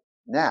important.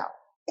 Now,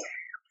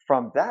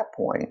 from that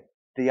point,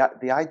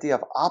 the idea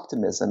of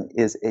optimism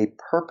is a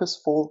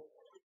purposeful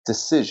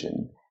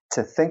decision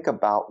to think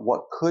about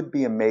what could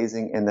be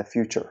amazing in the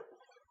future.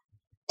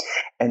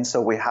 And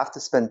so we have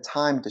to spend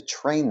time to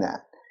train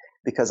that,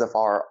 because if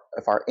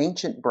our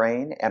ancient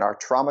brain and our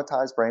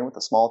traumatized brain with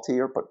a small t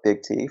or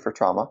big T for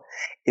trauma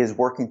is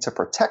working to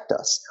protect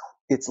us,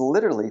 it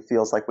literally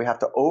feels like we have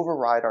to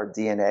override our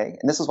DNA.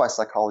 And this is why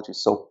psychology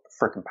is so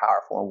freaking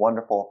powerful and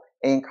wonderful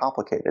and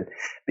complicated,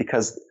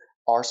 because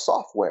our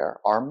software,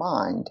 our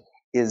mind,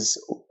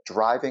 is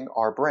driving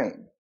our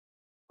brain,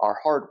 our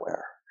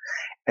hardware.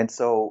 And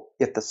so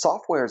if the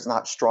software is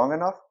not strong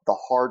enough, the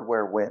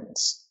hardware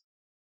wins.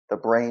 The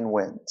brain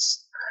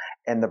wins.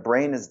 And the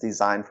brain is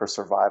designed for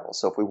survival.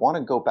 So if we want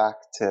to go back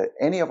to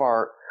any of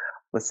our,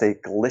 let's say,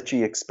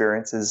 glitchy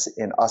experiences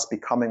in us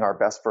becoming our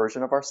best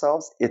version of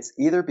ourselves, it's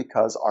either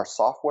because our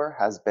software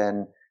has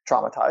been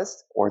traumatized,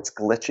 or it's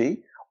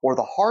glitchy, or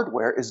the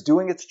hardware is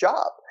doing its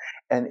job.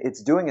 And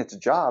it's doing its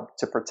job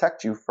to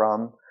protect you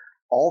from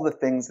all the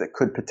things that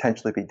could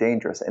potentially be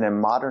dangerous. And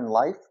in modern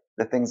life,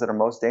 the things that are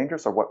most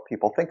dangerous are what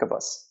people think of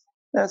us.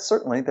 Now,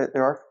 certainly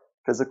there are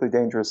physically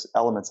dangerous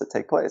elements that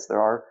take place. There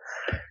are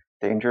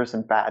dangerous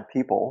and bad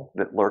people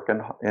that lurk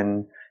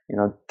in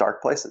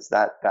dark places.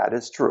 That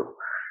is true.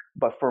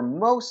 But for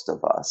most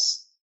of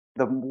us,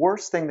 the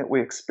worst thing that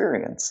we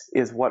experience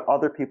is what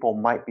other people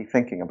might be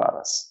thinking about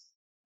us.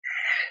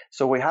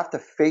 So we have to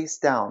face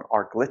down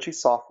our glitchy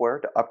software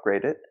to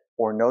upgrade it,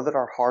 or know that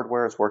our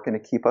hardware is working to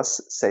keep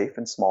us safe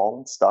and small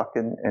and stuck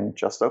and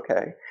just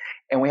okay.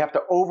 And we have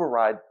to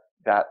override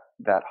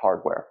that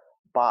hardware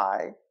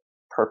by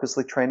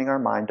purposely training our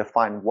mind to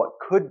find what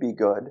could be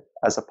good,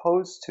 as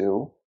opposed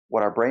to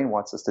what our brain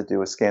wants us to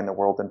do is scan the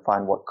world and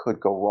find what could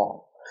go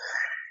wrong.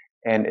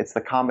 And it's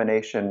the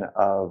combination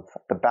of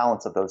the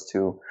balance of those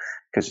two,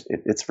 because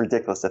it's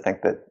ridiculous to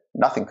think that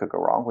nothing could go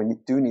wrong when you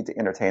do need to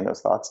entertain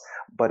those thoughts,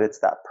 but it's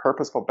that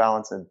purposeful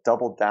balance and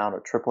double down or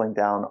tripling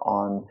down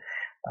on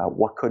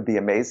what could be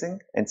amazing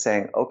and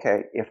saying,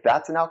 okay, if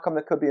that's an outcome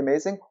that could be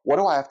amazing, what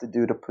do I have to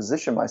do to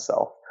position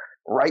myself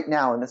right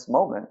now in this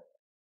moment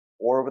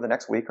or over the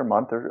next week or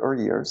month or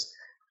years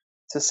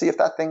to see if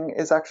that thing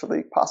is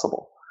actually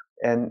possible?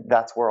 And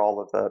that's where all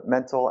of the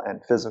mental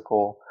and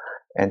physical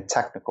and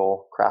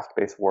technical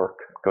craft-based work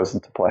goes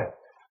into play.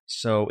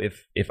 So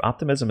if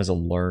optimism is a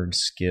learned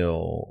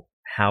skill,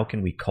 how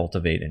can we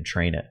cultivate and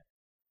train it?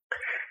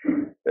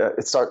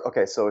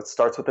 So it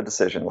starts with a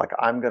decision. Like,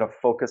 I'm going to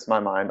focus my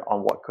mind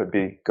on what could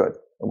be good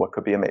and what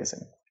could be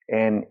amazing.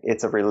 And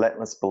it's a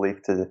relentless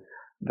belief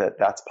that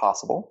that's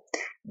possible.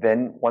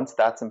 Then once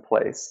that's in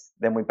place,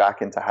 then we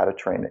back into how to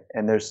train it.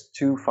 And there's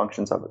two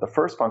functions of it. The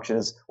first function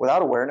is,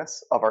 without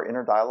awareness of our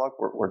inner dialogue,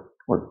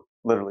 we're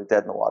literally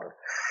dead in the water.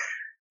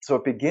 So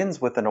it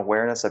begins with an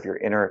awareness of your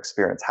inner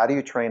experience. How do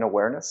you train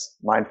awareness?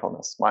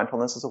 Mindfulness.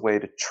 Mindfulness is a way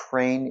to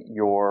train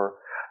your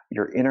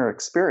inner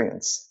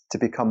experience to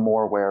become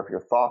more aware of your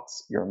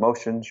thoughts, your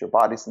emotions, your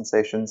body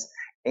sensations,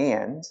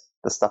 and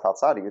the stuff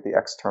outside of you, the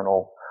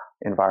external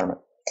environment.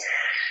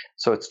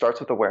 So it starts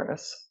with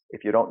awareness.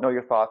 If you don't know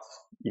your thoughts,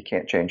 you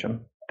can't change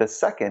them. The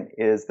second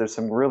is, there's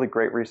some really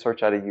great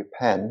research out of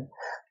UPenn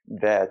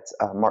that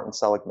Martin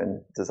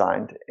Seligman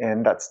designed,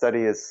 and that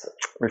study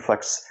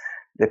reflects.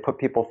 They put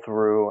people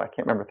through, I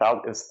can't remember, it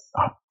was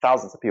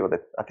thousands of people.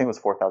 I think it was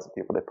 4,000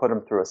 people. They put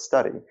them through a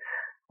study.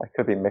 I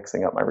could be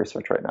mixing up my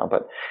research right now,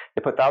 but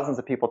they put thousands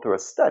of people through a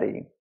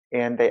study,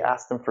 and they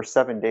asked them for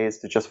 7 days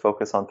to just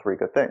focus on 3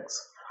 good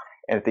things.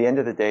 And at the end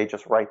of the day,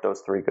 just write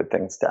those 3 good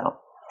things down.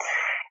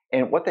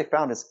 And what they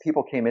found is,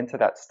 people came into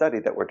that study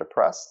that were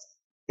depressed.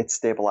 It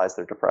stabilized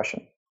their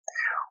depression.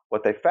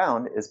 What they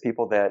found is,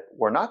 people that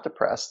were not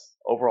depressed,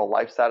 overall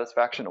life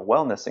satisfaction and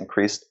wellness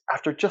increased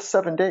after just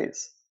 7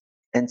 days.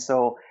 And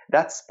so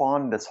that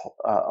spawned this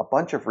a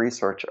bunch of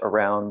research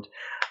around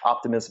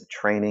optimism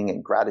training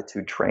and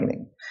gratitude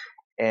training.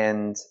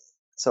 And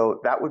so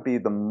that would be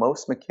the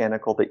most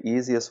mechanical, the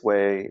easiest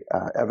way,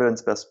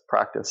 evidence-based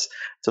practice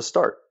to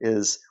start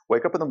is,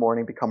 wake up in the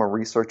morning, become a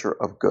researcher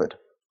of good.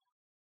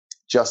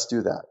 Just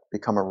do that.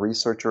 Become a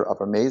researcher of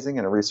amazing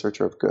and a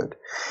researcher of good.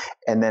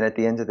 And then at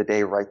the end of the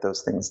day, write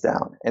those things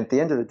down. And at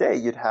the end of the day,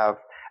 you'd have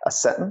a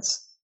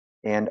sentence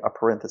and a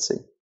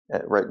parenthesis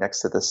right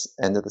next to this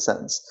end of the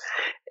sentence.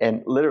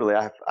 And literally,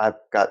 I've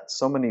got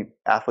so many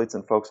athletes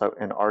and folks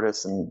and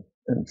artists and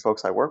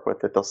folks I work with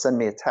that they'll send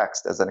me a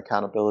text as an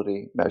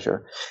accountability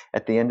measure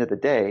at the end of the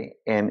day,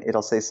 and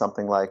it'll say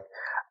something like,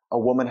 a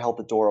woman held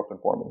the door open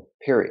for me,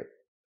 period.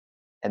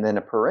 And then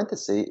a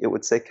parenthesis, it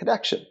would say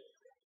connection.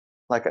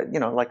 Like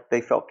they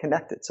felt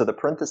connected. So the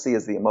parenthesis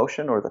is the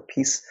emotion or the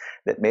piece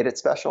that made it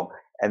special,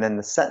 and then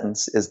the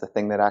sentence is the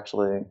thing that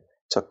actually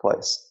took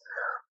place.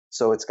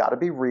 So it's got to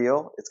be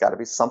real. It's got to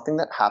be something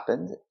that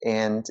happened,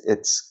 and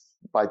it's,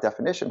 by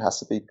definition, has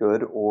to be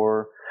good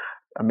or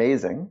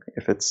amazing,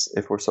 if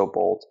we're so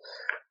bold,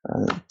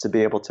 to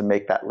be able to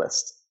make that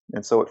list.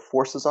 And so it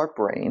forces our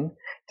brain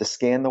to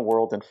scan the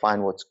world and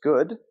find what's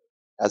good,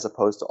 as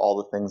opposed to all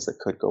the things that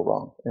could go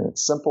wrong. And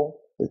it's simple,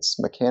 it's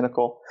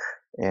mechanical,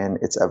 and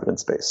it's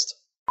evidence-based.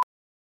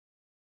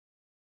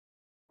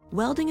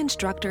 Welding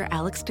instructor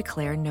Alex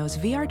DeClaire knows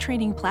VR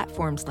training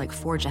platforms like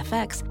Forge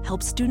FX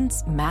help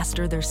students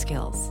master their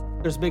skills.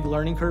 There's a big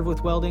learning curve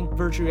with welding.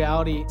 Virtual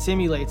reality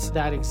simulates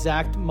that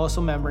exact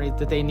muscle memory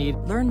that they need.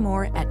 Learn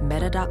more at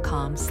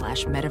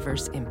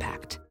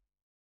meta.com/metaverseimpact.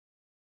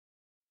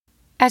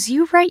 As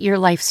you write your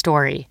life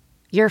story,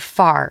 you're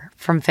far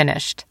from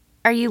finished.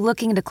 Are you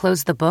looking to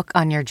close the book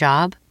on your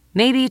job?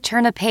 Maybe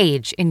turn a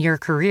page in your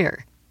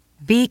career?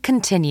 Be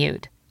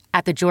continued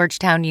at the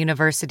Georgetown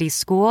University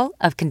School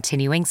of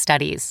Continuing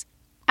Studies.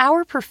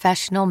 Our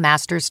professional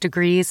master's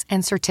degrees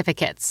and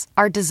certificates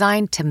are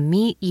designed to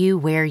meet you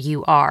where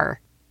you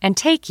are and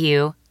take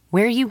you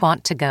where you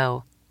want to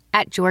go.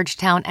 At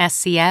Georgetown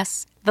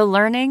SCS, the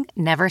learning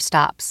never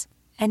stops,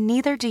 and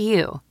neither do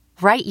you.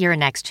 Write your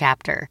next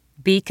chapter.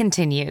 Be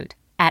continued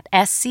at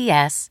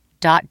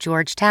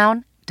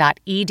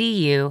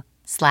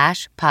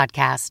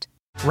scs.georgetown.edu/podcast.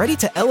 Ready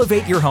to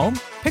elevate your home?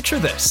 Picture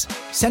this: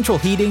 central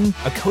heating,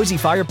 a cozy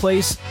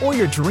fireplace, or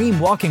your dream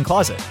walk-in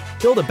closet.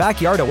 Build a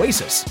backyard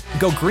oasis,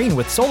 go green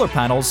with solar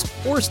panels,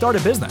 or start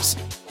a business.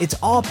 It's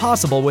all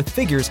possible with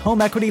Figure's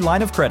home equity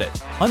line of credit.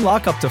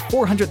 Unlock up to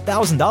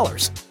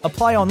 $400,000.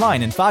 Apply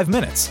online in 5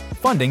 minutes.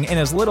 Funding in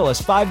as little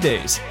as 5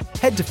 days.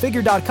 Head to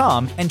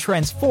Figure.com and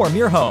transform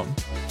your home.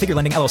 Figure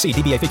Lending LLC,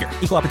 DBA Figure,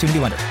 Equal Opportunity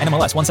Lender,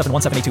 NMLS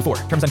 1717824.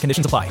 Terms and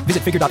conditions apply.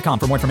 Visit Figure.com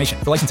for more information.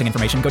 For licensing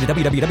information, go to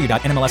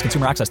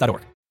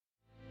www.nmlsconsumeraccess.org.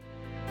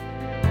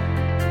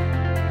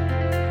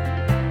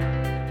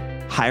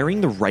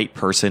 Hiring the right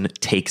person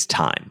takes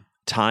time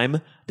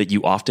that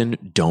you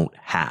often don't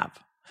have.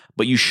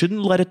 But you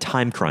shouldn't let a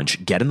time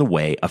crunch get in the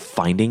way of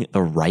finding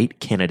the right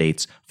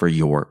candidates for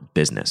your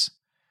business.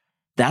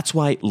 That's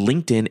why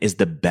LinkedIn is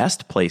the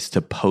best place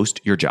to post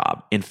your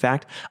job. In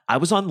fact, I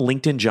was on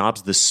LinkedIn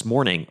Jobs this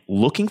morning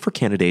looking for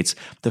candidates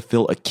to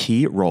fill a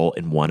key role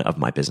in one of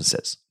my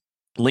businesses.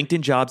 LinkedIn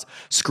Jobs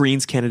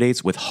screens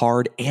candidates with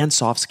hard and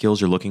soft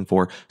skills you're looking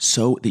for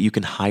so that you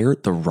can hire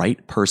the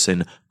right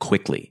person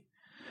quickly.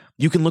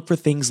 You can look for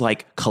things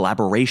like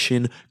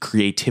collaboration,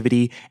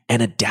 creativity,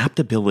 and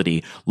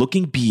adaptability,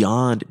 looking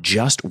beyond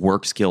just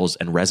work skills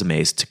and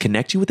resumes to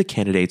connect you with the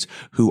candidates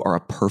who are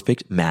a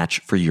perfect match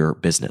for your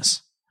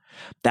business.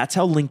 That's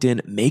how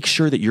LinkedIn makes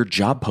sure that your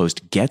job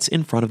post gets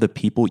in front of the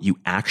people you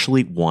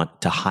actually want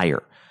to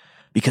hire,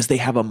 because they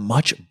have a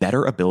much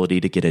better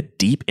ability to get a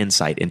deep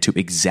insight into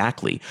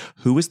exactly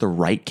who is the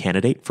right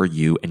candidate for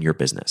you and your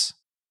business.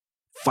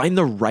 Find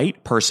the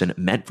right person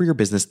meant for your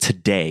business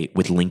today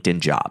with LinkedIn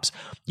Jobs.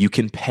 You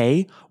can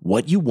pay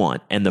what you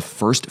want, and the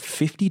first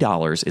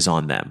 $50 is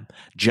on them.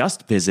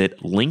 Just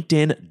visit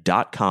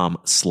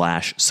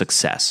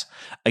linkedin.com/success.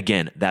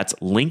 Again, that's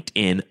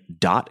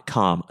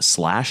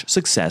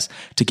linkedin.com/success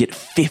to get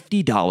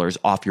 $50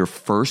 off your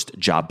first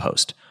job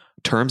post.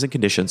 Terms and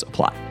conditions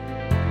apply.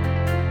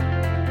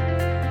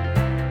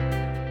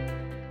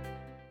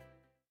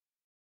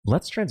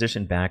 Let's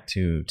transition back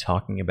to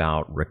talking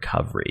about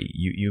recovery.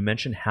 You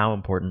mentioned how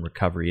important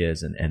recovery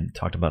is and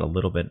talked about a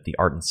little bit the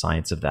art and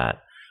science of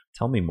that.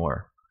 Tell me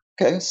more.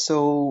 Okay,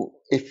 so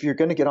if you're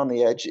going to get on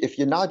the edge, if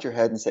you nod your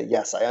head and say,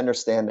 yes, I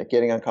understand that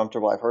getting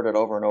uncomfortable, I've heard it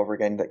over and over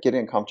again, that getting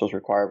uncomfortable is a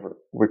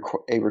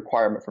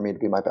requirement for me to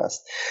be my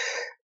best,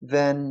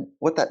 then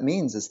what that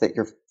means is that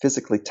you're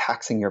physically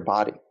taxing your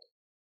body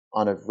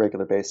on a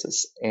regular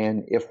basis.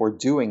 And if we're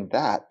doing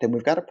that, then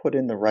we've got to put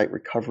in the right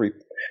recovery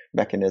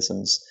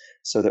mechanisms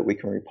so that we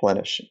can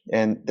replenish.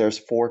 And there's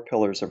 4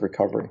 pillars of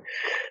recovery.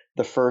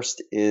 The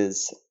first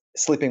is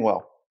sleeping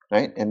well,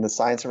 right? And the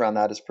science around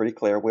that is pretty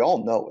clear. We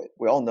all know it.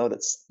 We all know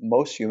that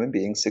most human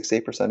beings,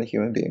 68% of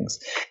human beings,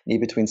 need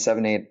between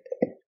 7 and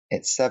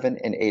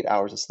 8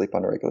 hours of sleep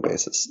on a regular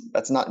basis.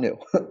 That's not new.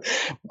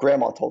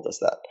 Grandma told us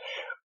that.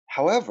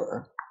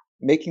 However,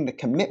 making the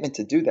commitment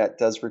to do that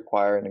does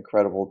require an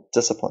incredible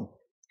discipline.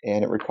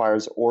 And it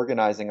requires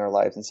organizing our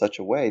lives in such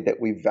a way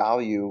that we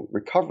value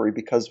recovery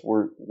because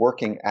we're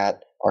working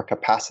at our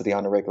capacity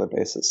on a regular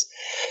basis.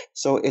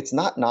 So it's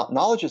not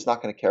knowledge is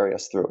not going to carry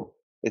us through.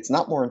 It's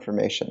not more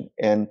information.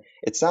 And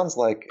it sounds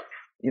like,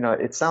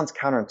 it sounds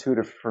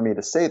counterintuitive for me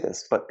to say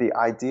this, but the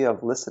idea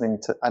of listening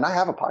to, and I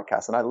have a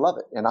podcast and I love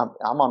it, and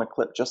I'm on a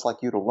clip just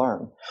like you to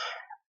learn.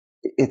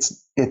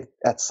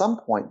 At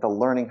some point, the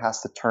learning has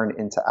to turn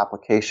into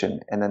application,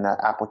 and then that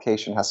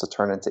application has to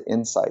turn into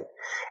insight.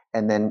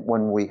 And then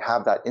when we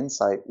have that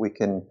insight, we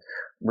can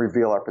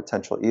reveal our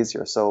potential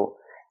easier. So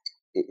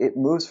it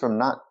moves from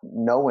not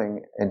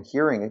knowing and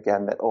hearing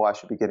again that, I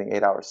should be getting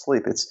 8 hours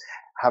sleep. It's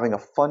having a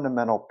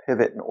fundamental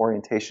pivot and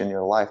orientation in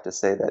your life to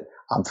say that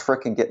I'm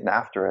fricking getting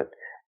after it.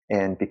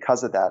 And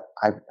because of that,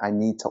 I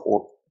need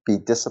to be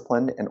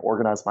disciplined and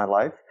organize my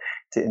life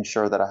to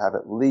ensure that I have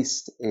at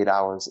least 8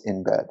 hours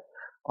in bed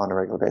on a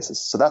regular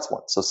basis. So that's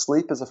one. So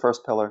sleep is the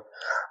first pillar.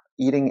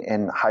 Eating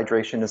and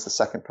hydration is the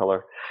second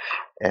pillar.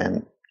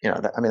 And,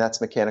 that's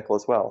mechanical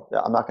as well.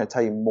 I'm not going to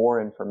tell you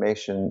more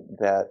information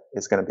that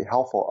is going to be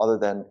helpful other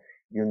than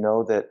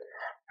that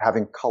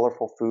having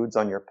colorful foods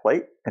on your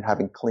plate and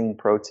having clean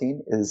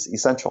protein is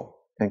essential.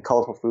 And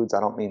colorful foods, I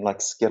don't mean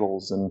like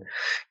Skittles and,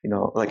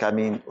 I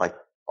mean like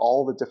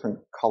all the different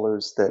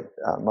colors that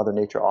Mother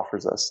Nature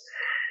offers us.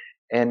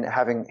 And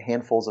having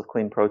handfuls of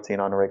clean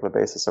protein on a regular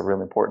basis are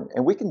really important.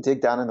 And we can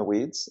dig down in the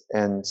weeds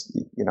and,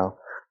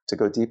 to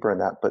go deeper in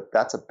that, but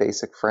that's a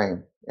basic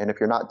frame. And if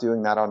you're not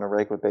doing that on a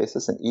regular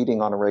basis and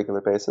eating on a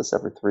regular basis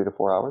every 3 to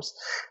 4 hours,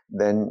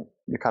 then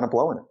you're kind of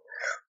blowing it.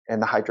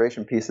 And the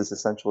hydration piece is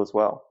essential as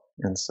well.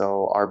 And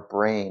so our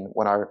brain,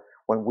 when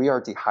we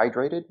are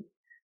dehydrated,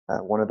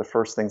 one of the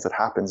first things that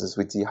happens is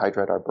we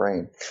dehydrate our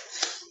brain.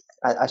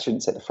 I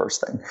shouldn't say the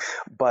first thing,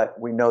 but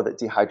we know that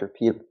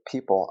dehydrated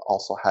people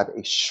also have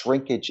a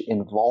shrinkage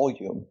in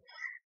volume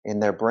in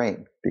their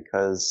brain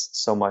because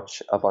so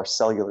much of our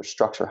cellular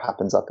structure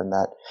happens up in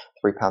that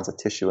 3 pounds of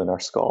tissue in our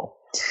skull.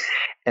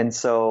 And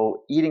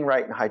so eating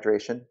right and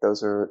hydration,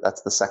 that's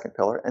the second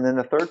pillar. And then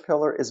the third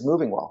pillar is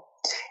moving well.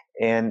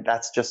 And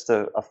that's just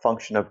a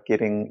function of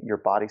getting your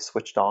body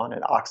switched on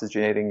and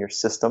oxygenating your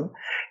system.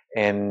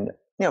 And,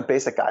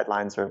 basic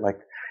guidelines are like,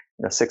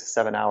 6 to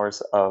 7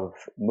 hours of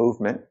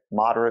movement,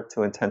 moderate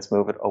to intense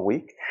movement a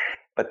week.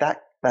 But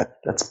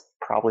that's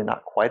probably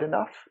not quite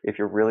enough if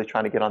you're really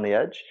trying to get on the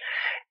edge.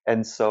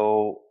 And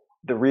so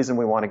the reason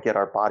we want to get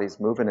our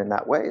bodies moving in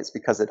that way is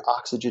because it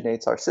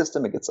oxygenates our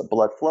system. It gets the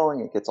blood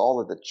flowing. It gets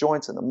all of the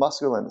joints and the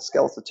muscle and the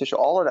skeletal tissue.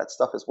 All of that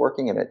stuff is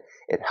working, and it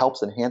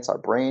helps enhance our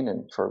brain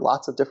and for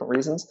lots of different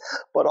reasons.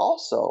 But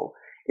also,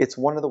 it's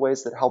one of the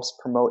ways that helps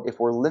promote if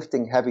we're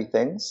lifting heavy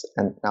things.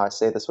 And now I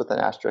say this with an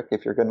asterisk.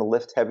 If you're going to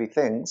lift heavy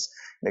things,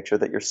 make sure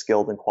that you're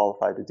skilled and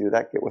qualified to do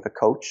that. Get with a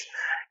coach.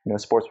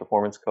 sports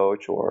performance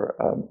coach or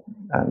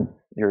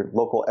your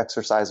local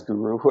exercise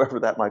guru, whoever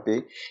that might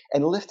be,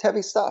 and lift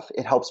heavy stuff.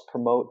 It helps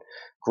promote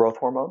growth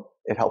hormone.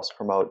 It helps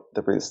promote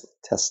the release of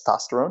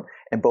testosterone,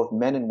 and both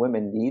men and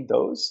women need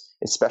those,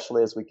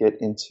 especially as we get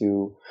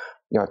into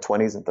our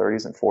 20s and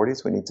 30s and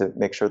 40s. We need to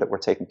make sure that we're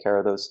taking care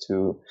of those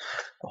two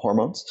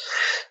hormones.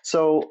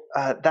 So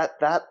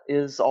that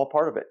is all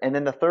part of it. And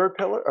then the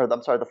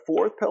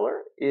fourth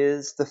pillar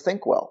is to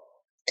think well.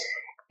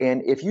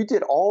 And if you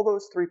did all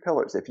those three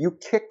pillars, if you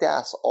kicked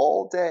ass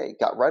all day,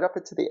 got right up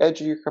into the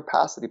edge of your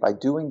capacity by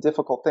doing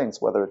difficult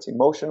things, whether it's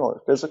emotional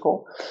or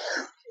physical,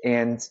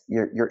 and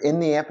you're in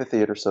the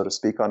amphitheater, so to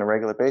speak, on a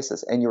regular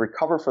basis, and you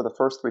recover for the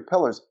first three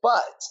pillars,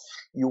 but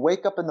you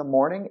wake up in the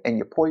morning and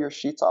you pull your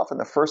sheets off, and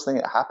the first thing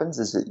that happens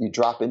is that you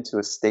drop into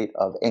a state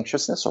of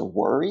anxiousness or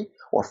worry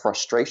or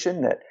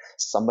frustration that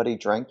somebody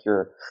drank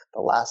the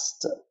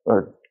last,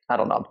 or I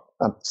don't know,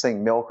 I'm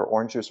saying milk or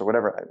orange juice or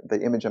whatever.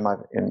 The image in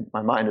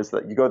my mind is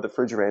that you go to the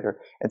refrigerator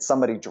and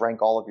somebody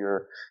drank all of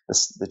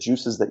the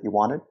juices that you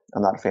wanted.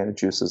 I'm not a fan of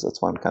juices. That's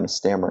why I'm kind of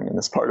stammering in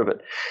this part of it.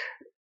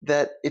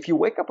 That if you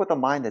wake up with a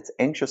mind that's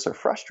anxious or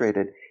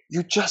frustrated,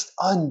 you just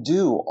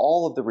undo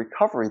all of the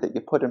recovery that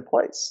you put in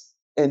place.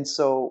 And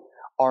so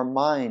our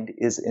mind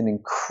is an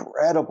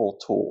incredible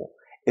tool.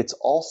 It's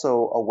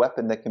also a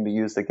weapon that can be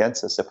used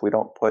against us if we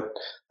don't put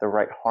the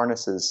right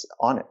harnesses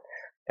on it.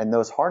 And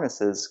those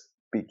harnesses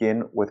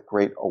begin with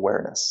great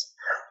awareness.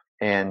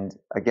 And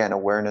again,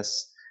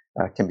 awareness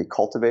can be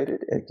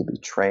cultivated, it can be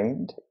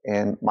trained,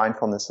 and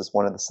mindfulness is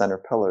one of the center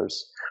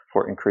pillars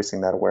for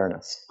increasing that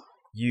awareness.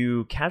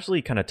 You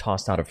casually kind of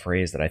tossed out a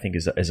phrase that I think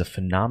is a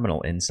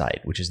phenomenal insight,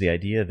 which is the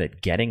idea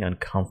that getting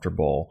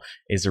uncomfortable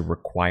is a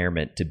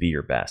requirement to be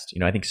your best.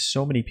 I think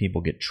so many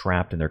people get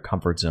trapped in their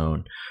comfort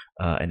zone,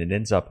 and it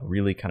ends up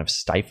really kind of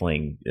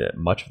stifling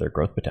much of their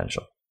growth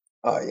potential.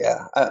 Oh,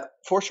 yeah,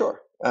 for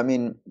sure. I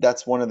mean,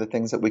 that's one of the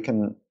things that we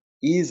can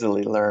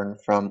easily learn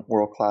from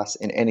world class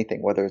in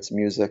anything, whether it's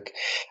music.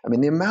 I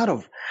mean, the amount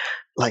of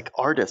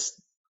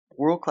artists,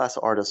 world-class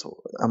artists.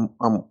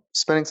 I'm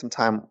spending some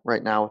time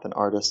right now with an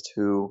artist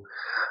who,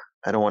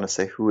 I don't want to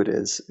say who it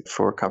is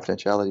for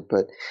confidentiality,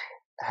 but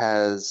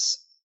has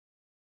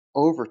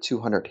over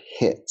 200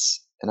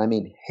 hits, and I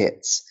mean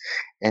hits.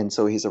 And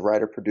so he's a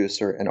writer,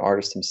 producer, and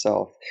artist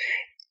himself.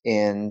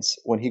 And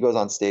when he goes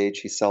on stage,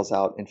 he sells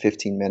out in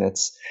 15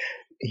 minutes.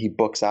 He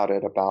books out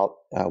at about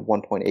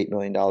 $1.8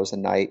 million a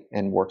night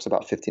and works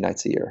about 50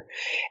 nights a year.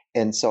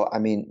 And so, I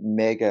mean,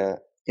 mega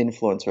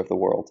influencer of the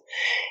world.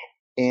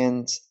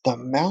 And the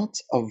amount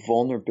of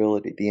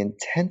vulnerability, the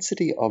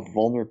intensity of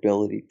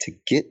vulnerability to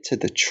get to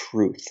the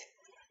truth,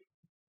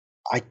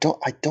 I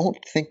don't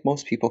think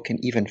most people can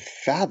even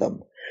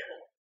fathom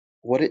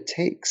what it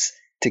takes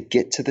to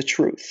get to the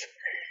truth.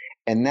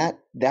 And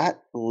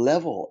that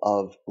level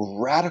of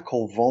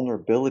radical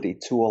vulnerability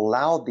to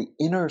allow the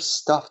inner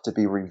stuff to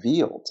be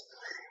revealed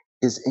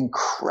is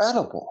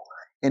incredible.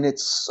 And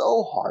it's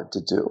so hard to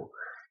do.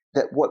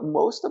 That what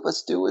most of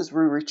us do is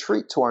we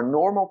retreat to our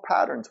normal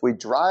patterns. We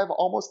drive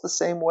almost the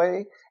same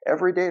way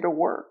every day to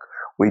work.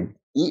 We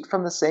eat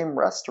from the same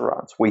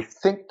restaurants. We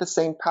think the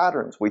same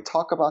patterns. We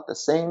talk about the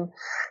same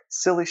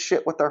silly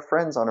shit with our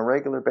friends on a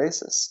regular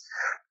basis.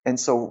 And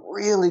so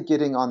really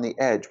getting on the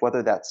edge,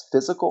 whether that's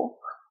physical,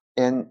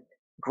 and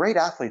great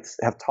athletes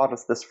have taught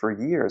us this for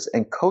years,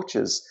 and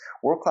coaches,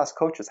 world-class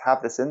coaches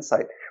have this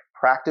insight.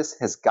 Practice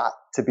has got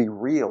to be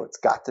real. It's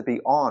got to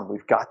be on.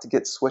 We've got to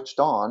get switched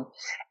on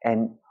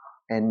and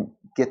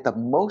get the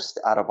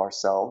most out of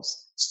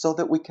ourselves so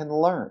that we can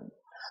learn,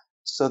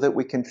 so that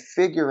we can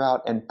figure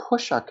out and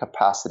push our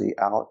capacity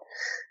out.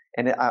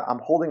 And I'm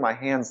holding my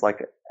hands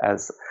like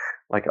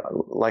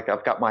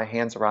I've got my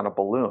hands around a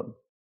balloon.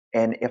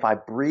 And if I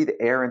breathe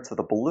air into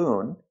the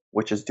balloon,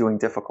 which is doing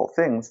difficult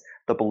things,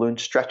 the balloon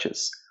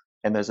stretches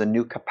and there's a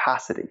new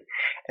capacity.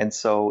 And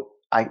so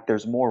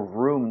there's more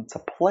room to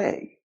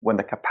play when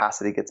the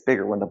capacity gets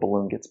bigger, when the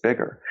balloon gets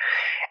bigger.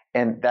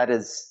 And that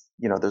is,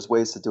 there's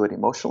ways to do it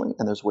emotionally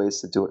and there's ways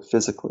to do it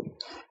physically.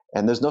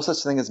 And there's no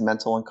such thing as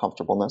mental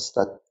uncomfortableness.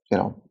 That,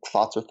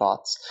 thoughts are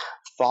thoughts.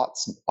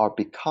 Thoughts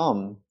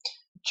become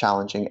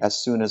challenging as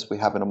soon as we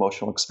have an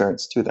emotional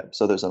experience to them.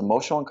 So there's an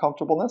emotional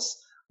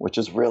uncomfortableness, which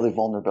is really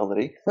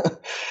vulnerability.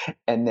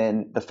 And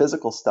then the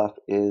physical stuff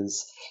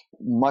is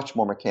much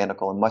more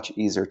mechanical and much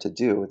easier to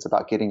do. It's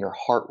about getting your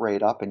heart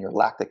rate up and your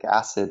lactic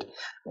acid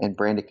and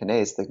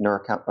bradykinases,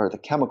 the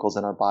chemicals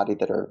in our body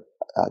that are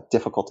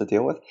difficult to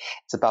deal with.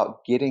 It's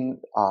about getting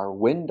our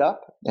wind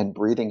up and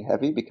breathing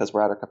heavy because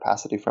we're at our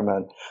capacity from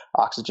an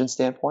oxygen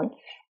standpoint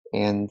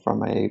and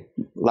from a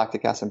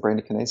lactic acid and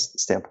bradykinase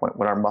standpoint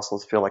when our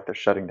muscles feel like they're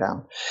shutting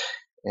down.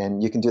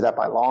 And you can do that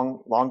by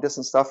long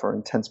distance stuff or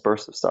intense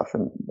bursts of stuff,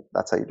 and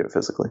that's how you do it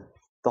physically.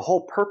 The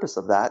whole purpose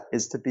of that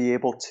is to be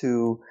able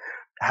to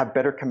have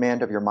better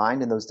command of your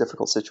mind in those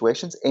difficult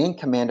situations and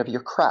command of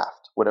your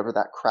craft, whatever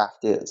that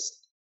craft is,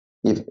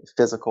 either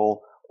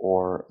physical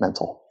or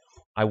mental.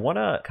 I want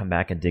to come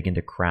back and dig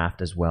into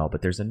craft as well,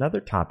 but there's another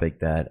topic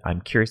that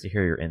I'm curious to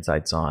hear your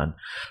insights on.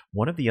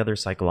 One of the other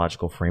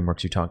psychological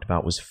frameworks you talked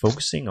about was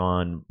focusing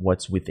on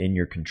what's within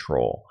your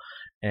control.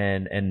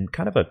 And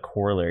kind of a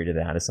corollary to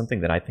that is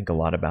something that I think a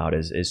lot about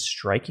is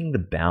striking the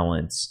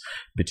balance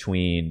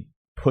between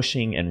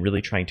pushing and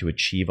really trying to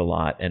achieve a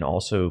lot, and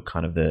also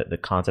kind of the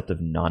concept of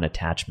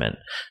non-attachment,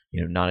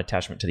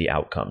 non-attachment to the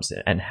outcomes.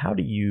 And how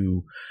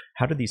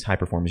do these high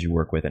performers you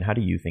work with, and how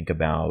do you think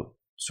about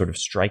sort of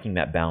striking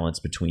that balance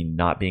between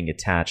not being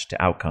attached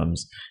to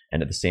outcomes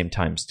and at the same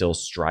time still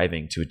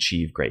striving to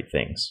achieve great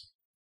things?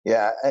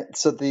 Yeah.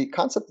 So the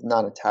concept of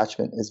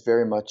non-attachment is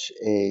very much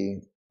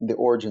the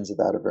origins of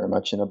that are very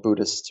much in a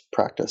Buddhist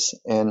practice.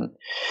 And,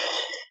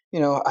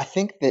 I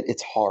think that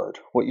it's hard.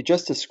 What you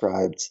just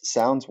described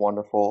sounds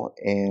wonderful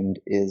and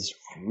is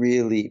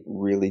really,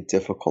 really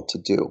difficult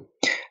to do.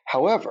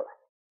 However,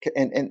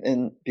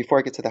 and before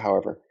I get to the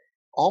however,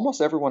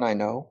 almost everyone I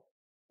know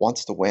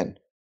wants to win.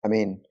 I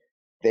mean,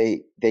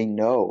 they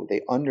know,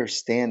 they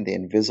understand the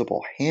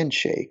invisible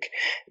handshake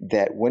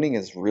that winning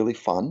is really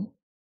fun.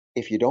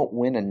 If you don't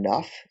win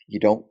enough, you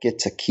don't get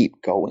to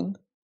keep going.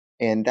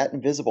 And that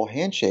invisible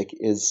handshake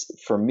is,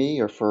 for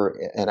me or for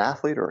an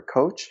athlete or a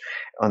coach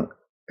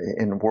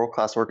in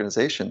world-class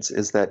organizations,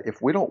 is that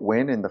if we don't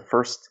win in the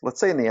first, let's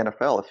say in the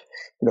NFL,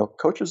 if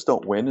coaches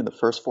don't win in the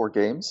first 4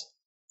 games,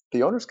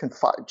 the owners can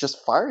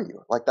just fire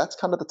you. Like, that's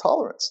kind of the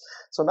tolerance.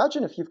 So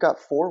imagine if you've got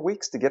 4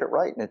 weeks to get it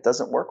right and it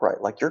doesn't work right,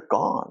 like, you're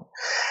gone.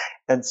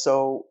 And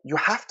so you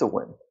have to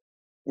win.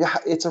 Yeah,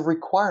 it's a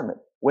requirement.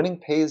 Winning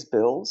pays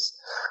bills.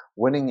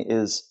 Winning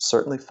is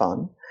certainly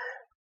fun.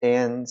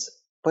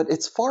 But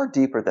it's far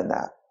deeper than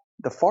that.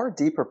 The far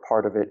deeper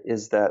part of it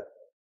is that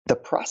the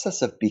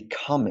process of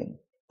becoming,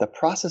 the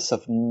process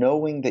of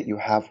knowing that you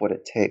have what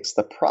it takes,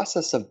 the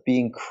process of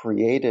being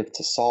creative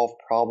to solve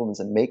problems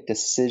and make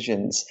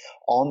decisions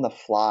on the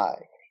fly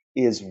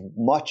is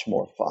much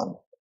more fun.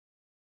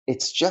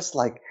 It's just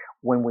like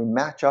when we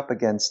match up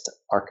against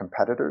our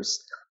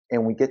competitors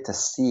and we get to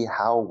see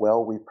how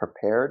well we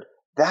prepared,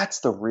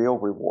 that's the real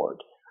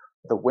reward.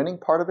 The winning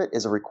part of it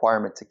is a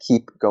requirement to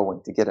keep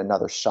going, to get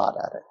another shot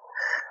at it.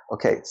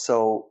 Okay,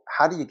 so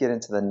how do you get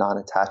into the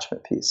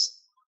non-attachment piece?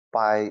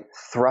 By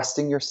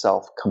thrusting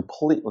yourself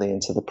completely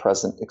into the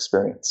present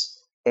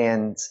experience.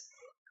 And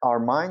our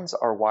minds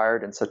are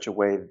wired in such a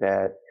way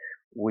that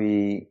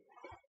we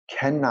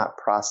cannot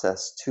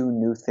process 2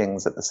 new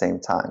things at the same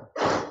time.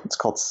 It's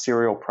called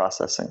serial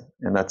processing,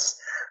 and that's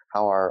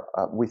how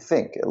we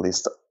think, at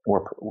least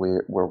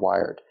we're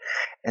wired.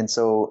 And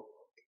so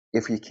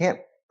if you can't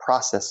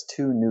process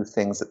 2 new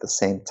things at the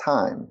same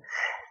time,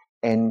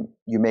 and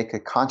you make a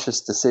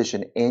conscious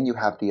decision and you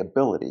have the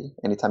ability,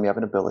 anytime you have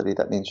an ability,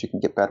 that means you can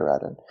get better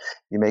at it.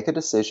 You make a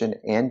decision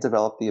and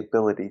develop the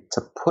ability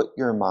to put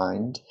your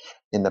mind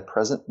in the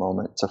present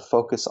moment, to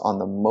focus on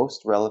the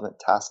most relevant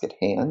task at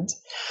hand,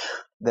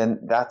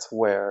 then that's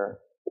where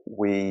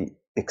we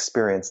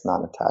experience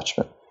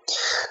non-attachment.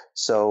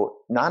 So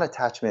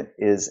non-attachment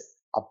is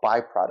a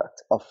byproduct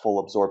of full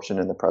absorption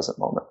in the present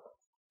moment.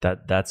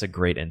 That's a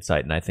great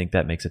insight, and I think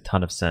that makes a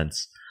ton of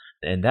sense.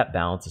 And that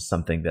balance is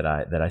something that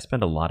I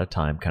spend a lot of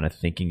time kind of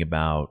thinking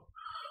about.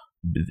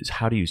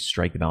 How do you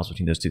strike the balance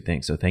between those 2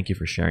 things? So thank you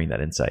for sharing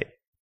that insight.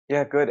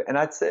 Yeah, good. And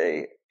I'd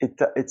say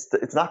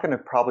it's not going to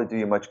probably do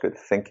you much good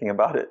thinking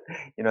about it.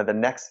 The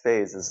next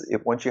phase is,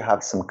 once you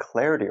have some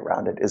clarity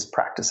around it, is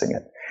practicing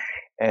it.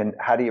 And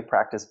how do you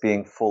practice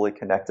being fully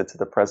connected to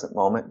the present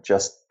moment?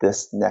 Just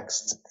this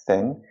next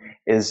thing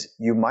is,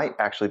 you might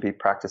actually be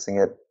practicing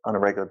it on a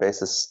regular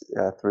basis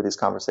through these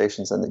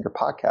conversations and your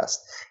podcast,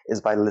 is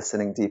by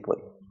listening deeply.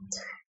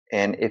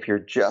 And if you're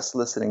just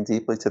listening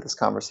deeply to this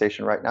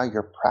conversation right now,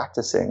 you're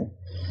practicing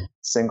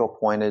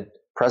single-pointed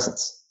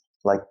presence.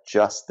 Like,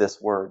 just this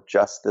word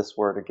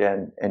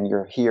again, and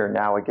you're here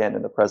now again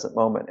in the present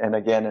moment, and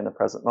again in the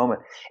present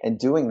moment, and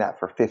doing that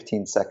for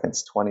 15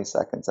 seconds, 20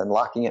 seconds, and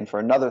locking in for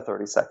another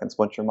 30 seconds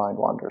once your mind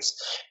wanders,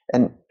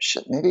 and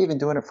maybe even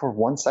doing it for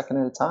 1 second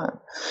at a time.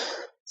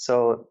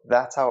 So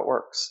that's how it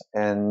works.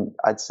 And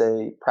I'd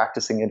say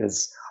practicing it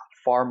is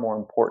far more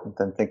important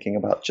than thinking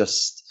about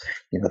just,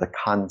 the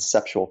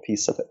conceptual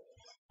piece of it.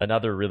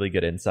 Another really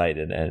good insight,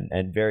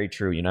 and very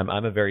true.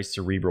 I'm a very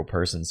cerebral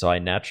person, so I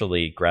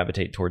naturally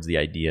gravitate towards the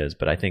ideas,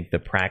 but I think the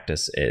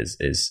practice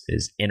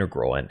is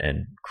integral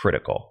and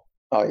critical.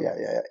 Oh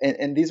yeah.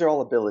 And these are all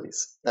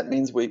abilities. That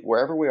means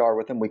wherever we are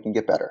with them, we can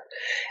get better.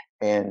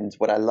 And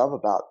what I love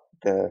about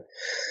the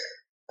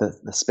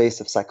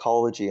space of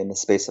psychology and the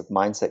space of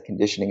mindset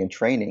conditioning and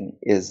training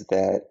is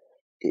that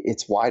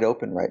it's wide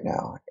open right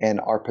now, and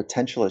our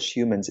potential as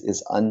humans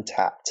is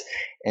untapped.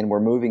 And we're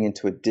moving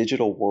into a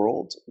digital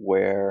world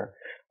where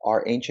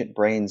our ancient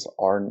brains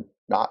are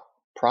not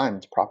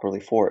primed properly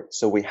for it.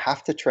 So we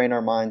have to train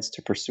our minds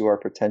to pursue our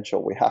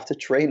potential. We have to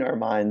train our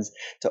minds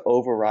to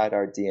override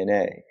our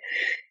DNA.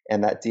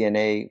 And that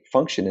DNA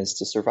function is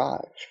to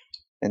survive.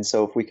 And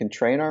so if we can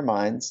train our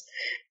minds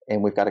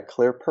and we've got a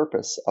clear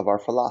purpose of our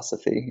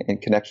philosophy and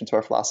connection to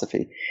our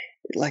philosophy,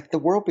 like the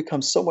world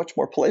becomes so much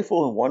more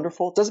playful and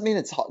wonderful. It doesn't mean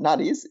it's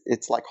not easy.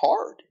 It's like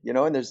hard,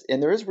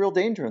 and there is real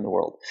danger in the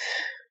world.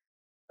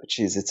 But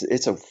geez,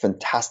 it's a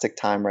fantastic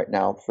time right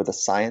now for the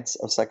science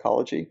of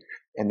psychology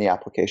and the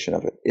application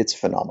of it. It's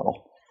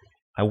phenomenal.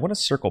 I want to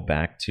circle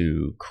back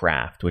to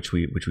craft, which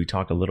we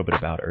talked a little bit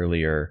about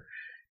earlier.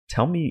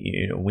 Tell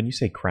me, when you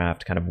say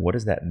craft, kind of what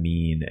does that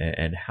mean,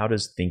 and how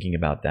does thinking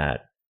about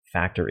that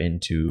factor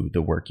into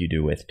the work you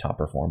do with top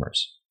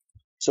performers?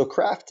 So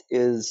craft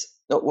is,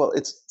 well,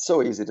 it's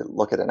so easy to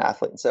look at an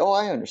athlete and say, oh,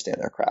 I understand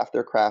their craft.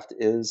 Their craft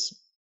is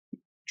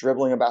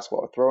dribbling a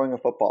basketball, or throwing a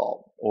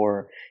football,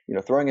 or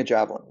throwing a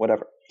javelin,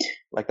 whatever.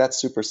 Like, that's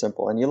super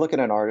simple. And you look at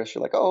an artist,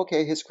 you're like, oh,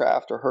 okay, his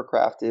craft or her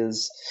craft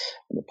is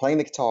playing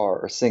the guitar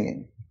or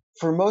singing.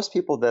 For most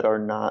people that are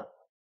not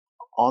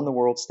on the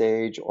world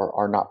stage or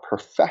are not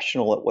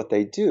professional at what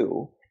they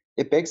do,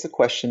 it begs the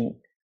question,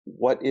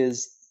 what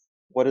is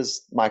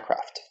my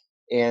craft?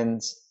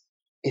 And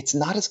it's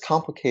not as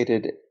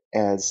complicated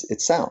as it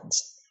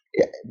sounds.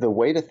 The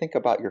way to think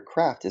about your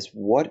craft is,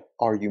 what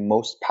are you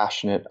most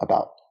passionate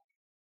about?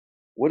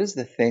 What is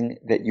the thing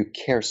that you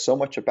care so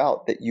much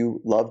about that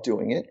you love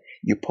doing it?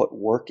 You put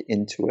work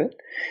into it.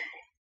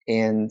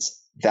 And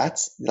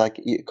that's like,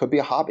 it could be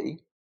a hobby,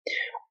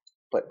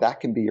 but that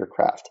can be your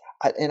craft.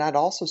 And I'd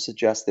also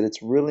suggest that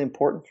it's really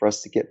important for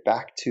us to get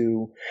back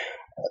to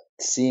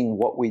seeing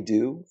what we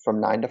do from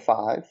 9 to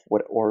 5,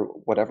 or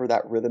whatever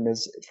that rhythm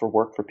is for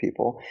work for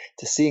people,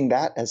 to seeing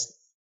that as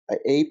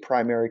a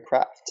primary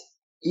craft,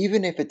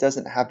 even if it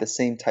doesn't have the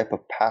same type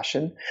of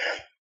passion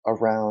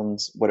around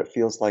what it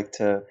feels like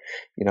to,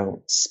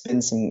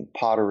 spin some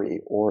pottery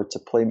or to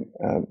play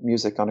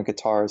music on a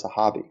guitar as a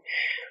hobby.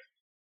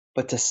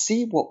 But to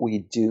see what we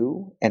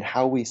do and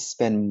how we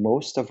spend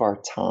most of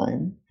our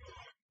time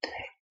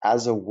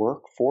as a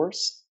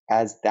workforce,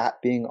 as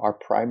that being our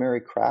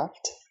primary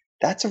craft,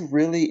 that's a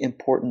really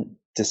important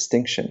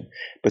distinction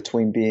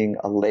between being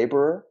a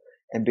laborer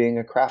and being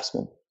a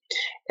craftsman.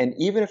 And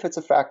even if it's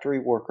a factory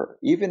worker,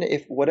 even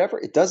if whatever,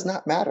 it does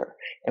not matter.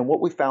 And what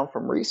we found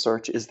from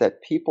research is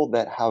that people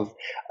that have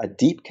a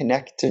deep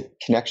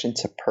connection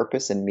to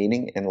purpose and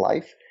meaning in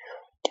life,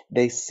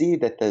 they see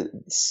that the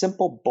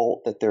simple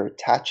bolt that they're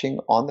attaching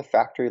on the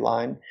factory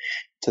line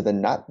to the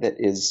nut that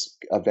is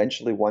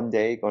eventually one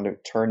day going to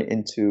turn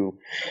into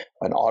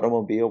an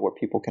automobile where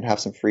people can have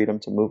some freedom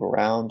to move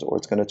around, or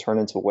it's going to turn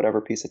into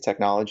whatever piece of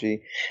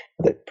technology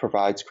that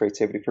provides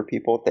creativity for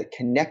people, that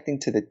connecting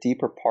to the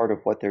deeper part of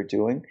what they're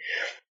doing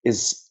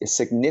is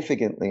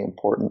significantly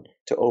important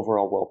to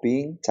overall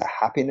well-being, to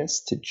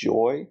happiness, to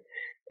joy,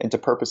 and to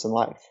purpose in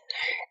life.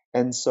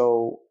 And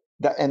so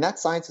that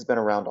science has been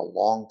around a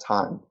long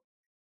time.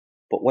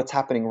 But what's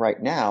happening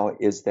right now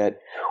is that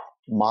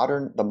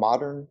the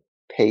modern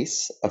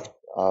pace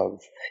of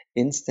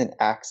instant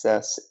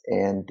access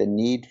and the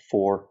need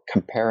for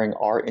comparing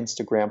our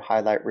Instagram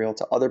highlight reel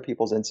to other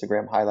people's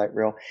Instagram highlight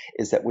reel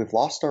is that we've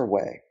lost our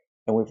way.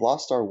 And we've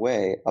lost our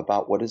way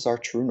about what is our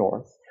true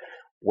north,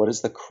 what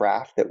is the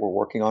craft that we're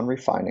working on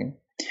refining,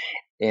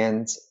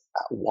 and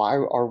why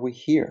are we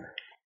here?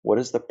 What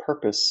is the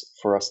purpose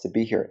for us to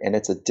be here? And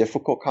it's a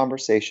difficult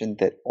conversation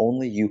that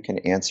only you can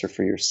answer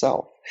for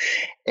yourself.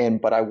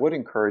 But I would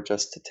encourage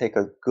us to take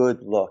a good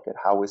look at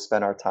how we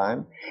spend our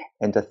time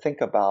and to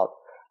think about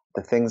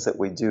the things that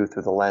we do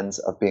through the lens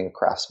of being a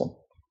craftsman.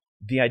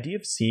 The idea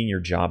of seeing your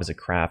job as a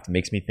craft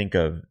makes me think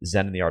of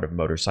Zen and the Art of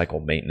Motorcycle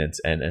Maintenance,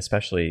 and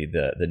especially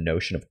the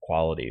notion of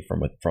quality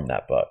from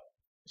that book.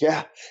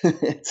 Yeah,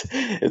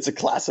 it's a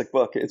classic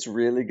book. It's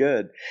really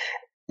good.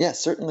 Yeah,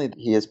 certainly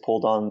he has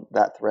pulled on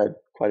that thread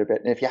quite a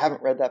bit. And if you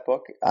haven't read that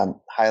book, I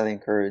highly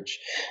encourage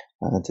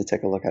to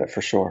take a look at it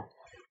for sure.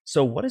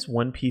 So what is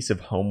one piece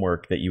of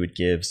homework that you would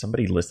give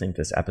somebody listening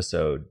to this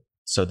episode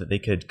so that they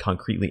could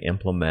concretely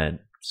implement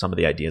some of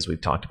the ideas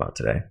we've talked about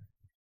today?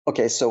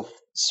 Okay, so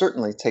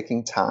certainly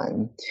taking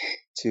time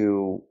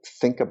to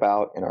think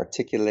about and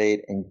articulate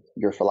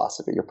your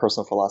philosophy, your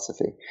personal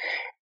philosophy.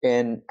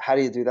 And how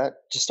do you do that?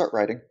 Just start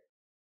writing.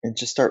 And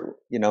just start,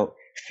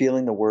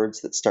 feeling the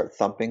words that start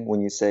thumping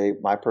when you say,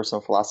 my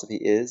personal philosophy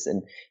is,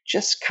 and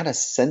just kind of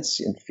sense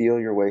and feel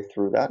your way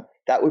through that.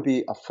 That would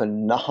be a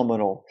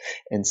phenomenal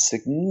and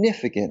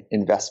significant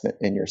investment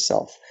in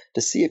yourself,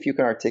 to see if you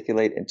can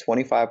articulate in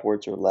 25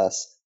 words or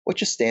less what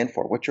you stand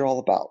for, what you're all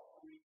about,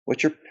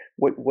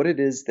 what it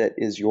is that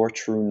is your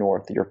true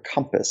north, your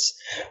compass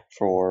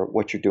for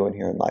what you're doing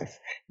here in life.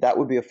 That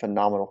would be a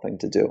phenomenal thing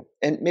to do.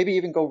 And maybe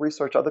even go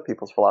research other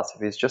people's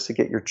philosophies just to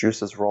get your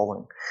juices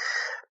rolling.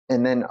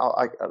 And then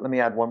let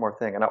me add one more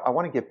thing. And I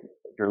want to give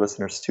your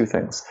listeners two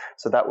things.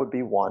 So that would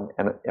be one.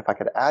 And if I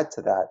could add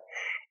to that,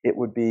 it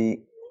would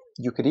be,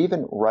 you could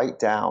even write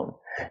down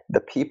the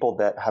people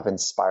that have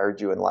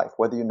inspired you in life,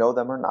 whether you know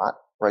them or not.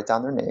 Write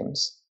down their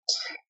names.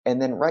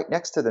 And then right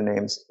next to their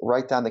names,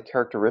 write down the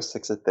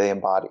characteristics that they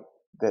embody,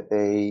 that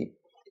they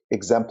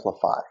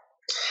exemplify.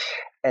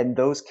 And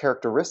those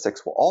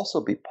characteristics will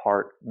also be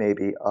part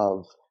maybe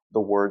of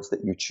the words that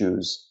you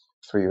choose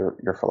for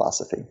your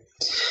philosophy.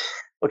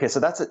 Okay, so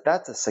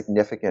that's a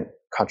significant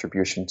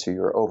contribution to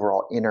your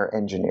overall inner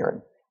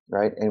engineering,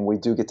 right? And we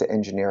do get to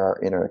engineer our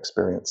inner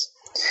experience.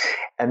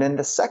 And then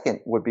the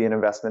second would be an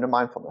investment in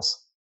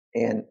mindfulness.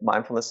 And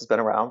mindfulness has been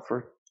around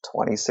for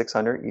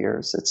 2,600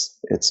 years.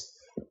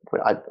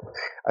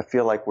 I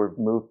feel like we've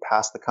moved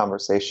past the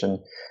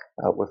conversation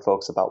with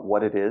folks about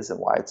what it is and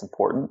why it's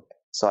important.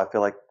 So I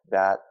feel like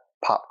that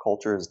pop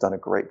culture has done a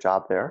great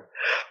job there.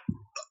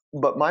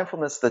 But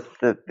mindfulness,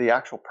 the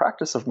actual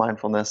practice of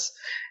mindfulness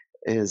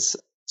is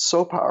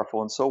so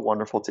powerful and so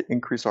wonderful to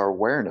increase our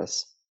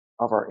awareness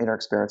of our inner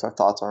experience, our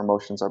thoughts, our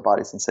emotions, our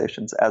body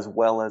sensations, as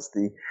well as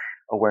the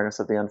awareness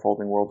of the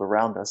unfolding world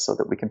around us so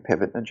that we can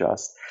pivot and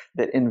adjust,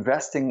 that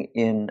investing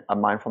in a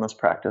mindfulness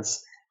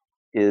practice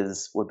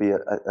would be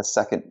a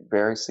second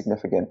very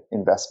significant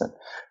investment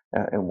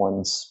in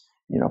one's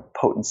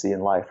potency in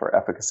life or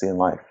efficacy in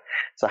life.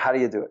 So how do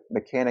you do it?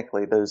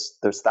 Mechanically,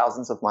 there's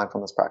thousands of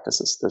mindfulness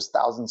practices. There's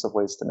thousands of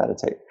ways to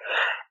meditate.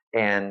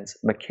 And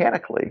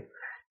mechanically,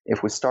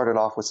 if we started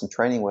off with some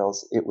training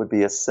wheels, it would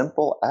be as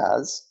simple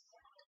as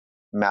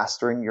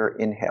mastering your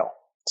inhale.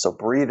 So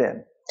breathe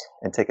in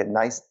and take a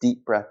nice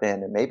deep breath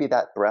in. And maybe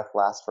that breath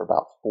lasts for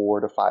about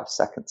 4 to 5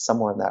 seconds,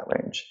 somewhere in that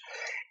range.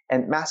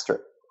 And master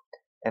it.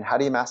 And how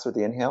do you master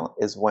the inhale?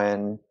 Is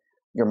when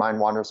your mind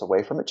wanders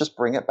away from it, just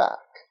bring it back.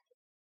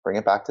 Bring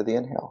it back to the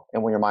inhale.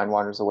 And when your mind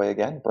wanders away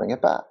again, bring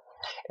it back.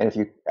 And if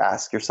you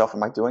ask yourself,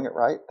 am I doing it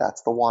right?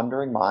 That's the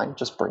wandering mind.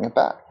 Just bring it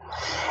back.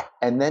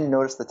 And then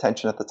notice the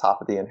tension at the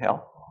top of the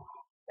inhale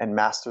and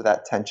master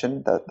that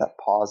tension, that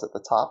pause at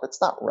the top.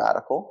 It's not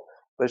radical,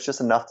 but it's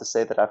just enough to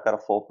say that I've got a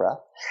full breath.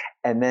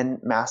 And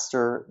then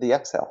master the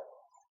exhale.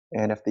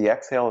 And if the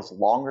exhale is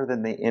longer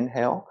than the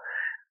inhale,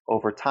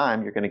 over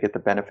time, you're going to get the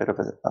benefit of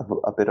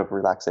a bit of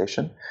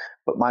relaxation.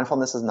 But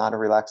mindfulness is not a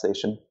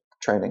relaxation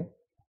training.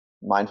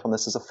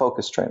 Mindfulness is a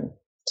focus training.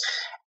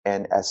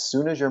 And as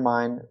soon as your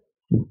mind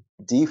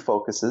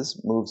defocuses,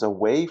 moves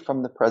away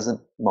from the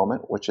present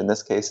moment, which in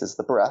this case is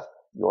the breath,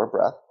 your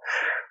breath,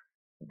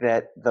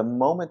 that the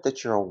moment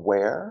that you're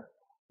aware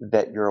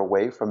that you're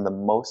away from the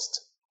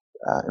most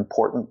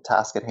important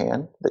task at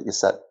hand that you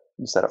set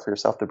up for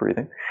yourself, the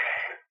breathing,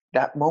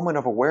 that moment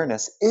of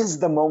awareness is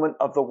the moment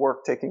of the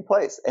work taking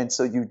place. And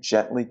so you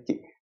gently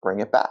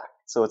bring it back.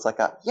 So it's like,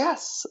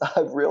 yes,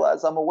 I've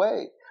realized I'm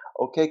away.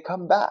 Okay,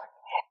 come back.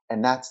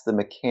 And that's the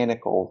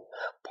mechanical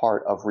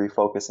part of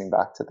refocusing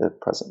back to the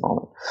present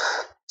moment.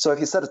 So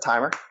if you set a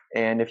timer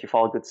and if you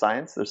follow good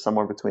science, there's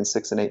somewhere between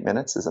 6 and 8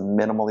 minutes is a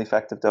minimally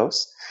effective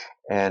dose.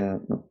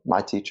 And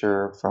my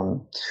teacher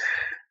from,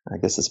 I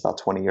guess it's about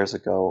 20 years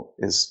ago,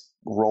 is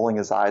rolling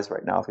his eyes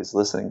right now if he's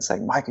listening,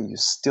 saying, Mike, are you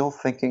still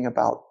thinking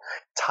about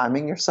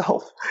timing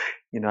yourself?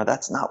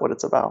 That's not what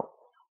it's about.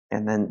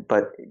 And then,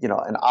 but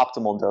an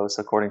optimal dose,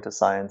 according to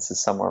science,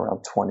 is somewhere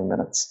around 20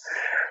 minutes.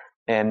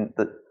 And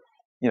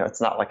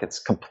it's not like it's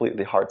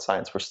completely hard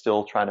science. We're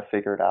still trying to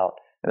figure it out.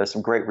 And there's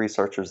some great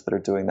researchers that are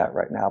doing that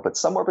right now. But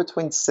somewhere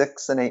between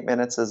 6 and 8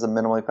 minutes is a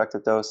minimally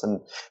effective dose, and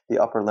the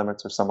upper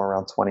limits are somewhere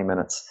around 20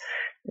 minutes.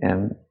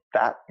 And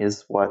that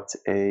is what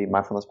a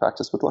mindfulness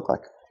practice would look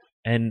like.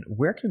 And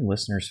where can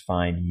listeners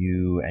find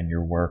you and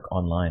your work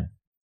online?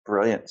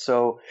 Brilliant.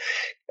 So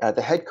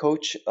the head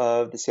coach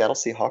of the Seattle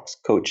Seahawks,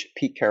 Coach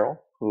Pete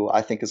Carroll, who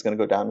I think is going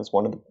to go down as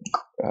one of the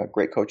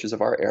great coaches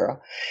of our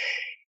era,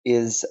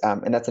 is,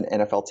 and that's an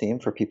NFL team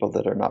for people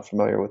that are not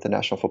familiar with the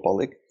National Football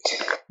League,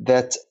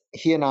 that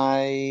he and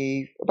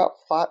I, about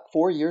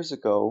 4 years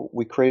ago,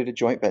 we created a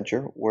joint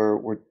venture where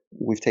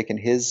we've taken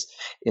his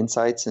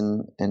insights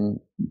and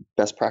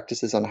best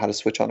practices on how to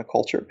switch on a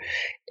culture,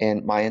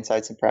 and my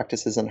insights and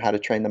practices on how to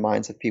train the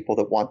minds of people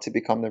that want to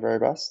become their very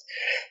best.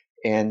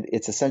 And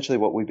it's essentially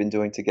what we've been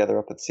doing together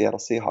up at the Seattle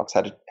Seahawks,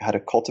 how to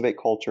cultivate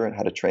culture and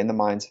how to train the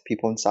minds of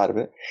people inside of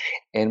it.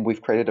 And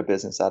we've created a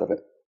business out of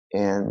it.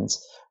 And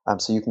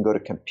so you can go to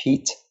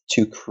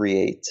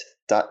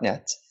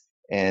competetocreate.net.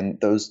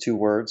 And those two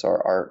words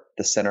are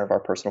the center of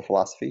our personal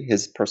philosophy.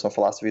 His personal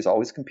philosophy is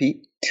always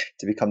compete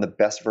to become the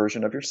best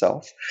version of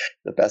yourself,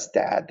 the best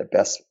dad, the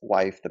best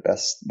wife, the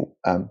best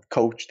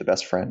coach, the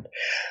best friend.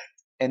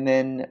 And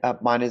then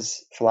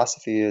mine's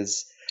philosophy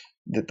is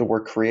that the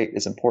word create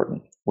is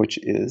important, which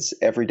is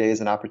every day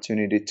is an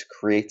opportunity to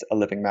create a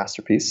living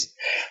masterpiece.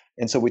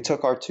 And so we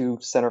took our two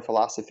center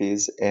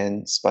philosophies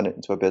and spun it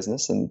into a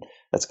business, and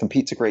that's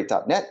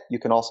competetocreate.net. You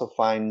can also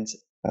find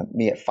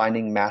me at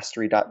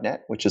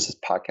findingmastery.net, which is this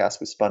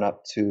podcast we spun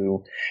up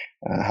to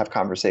have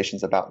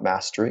conversations about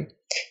mastery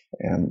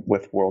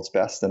with world's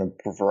best in a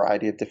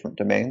variety of different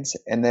domains.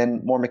 And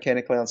then more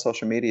mechanically on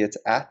social media, it's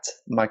at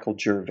Michael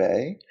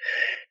Gervais.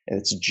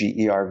 It's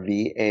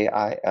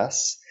Gervais.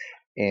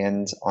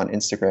 And on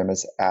Instagram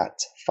is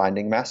at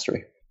Finding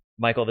Mastery.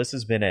 Michael, this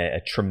has been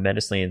a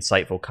tremendously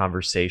insightful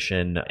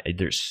conversation.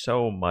 There's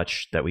so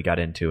much that we got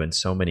into and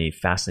so many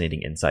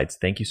fascinating insights.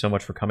 Thank you so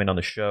much for coming on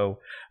the show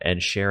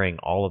and sharing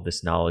all of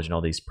this knowledge and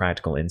all these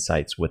practical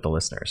insights with the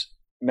listeners.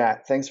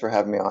 Matt, thanks for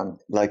having me on.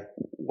 Like,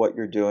 what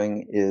you're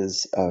doing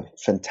is a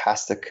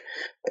fantastic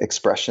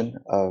expression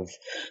of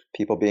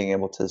people being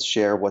able to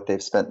share what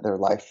they've spent their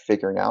life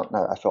figuring out. And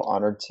I feel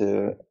honored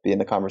to be in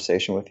the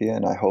conversation with you.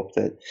 And I hope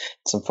that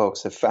some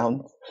folks have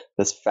found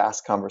this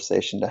fast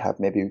conversation to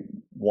have maybe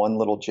one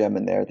little gem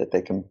in there that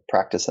they can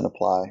practice and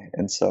apply.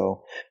 And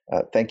so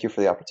thank you for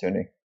the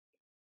opportunity.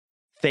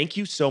 Thank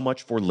you so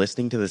much for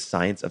listening to The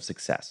Science of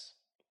Success.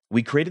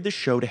 We created this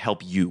show to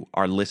help you,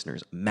 our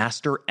listeners,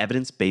 master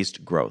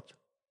evidence-based growth.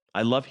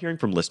 I love hearing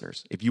from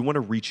listeners. If you want to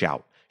reach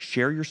out,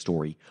 share your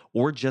story,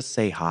 or just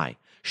say hi,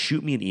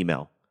 shoot me an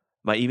email.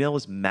 My email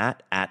is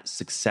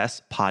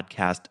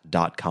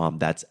matt@successpodcast.com.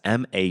 That's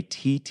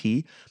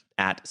MATT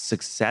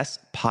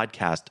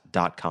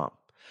 @successpodcast.com.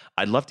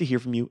 I'd love to hear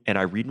from you, and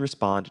I read and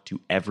respond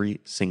to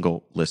every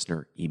single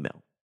listener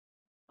email.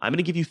 I'm going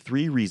to give you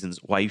 3 reasons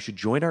why you should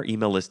join our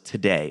email list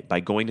today by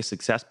going to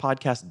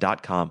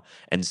successpodcast.com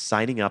and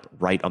signing up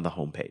right on the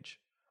homepage.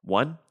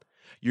 1,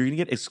 you're going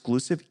to get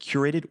exclusive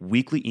curated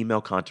weekly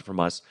email content from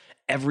us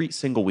every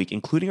single week,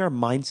 including our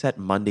Mindset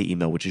Monday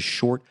email, which is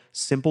short,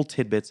 simple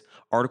tidbits,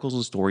 articles,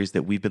 and stories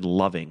that we've been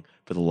loving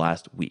for the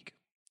last week.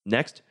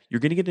 Next,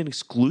 you're going to get an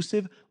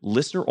exclusive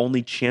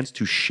listener-only chance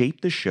to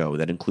shape the show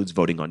that includes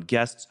voting on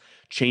guests,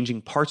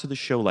 changing parts of the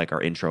show like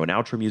our intro and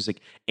outro music,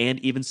 and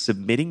even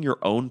submitting your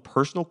own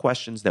personal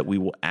questions that we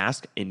will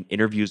ask in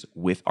interviews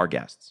with our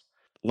guests.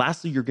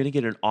 Lastly, you're going to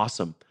get an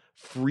awesome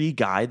free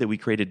guide that we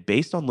created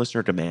based on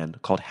listener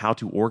demand called How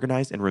to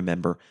Organize and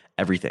Remember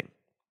Everything.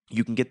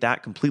 You can get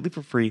that completely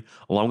for free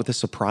along with a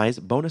surprise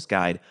bonus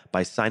guide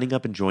by signing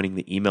up and joining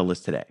the email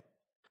list today.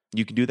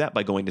 You can do that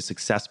by going to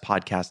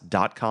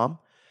successpodcast.com,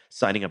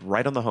 signing up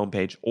right on the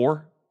homepage,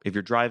 or if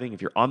you're driving,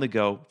 if you're on the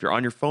go, if you're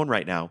on your phone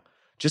right now,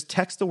 just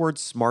text the word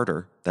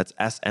SMARTER, that's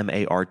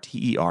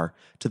SMARTER,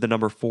 to the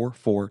number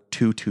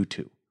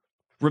 44222.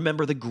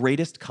 Remember, the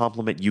greatest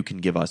compliment you can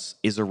give us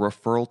is a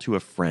referral to a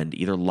friend,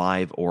 either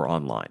live or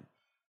online.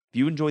 If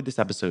you enjoyed this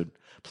episode,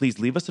 please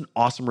leave us an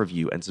awesome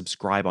review and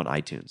subscribe on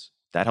iTunes.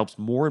 That helps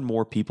more and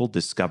more people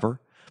discover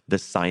the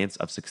science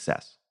of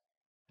success.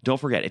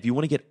 Don't forget, if you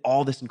want to get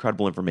all this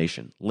incredible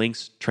information,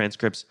 links,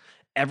 transcripts,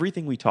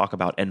 everything we talk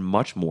about, and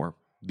much more,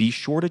 be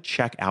sure to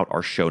check out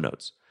our show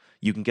notes.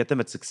 You can get them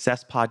at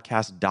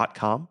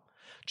successpodcast.com.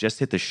 Just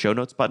hit the show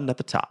notes button at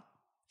the top.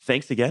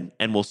 Thanks again,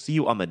 and we'll see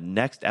you on the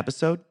next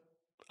episode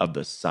of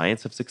The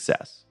Science of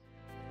Success.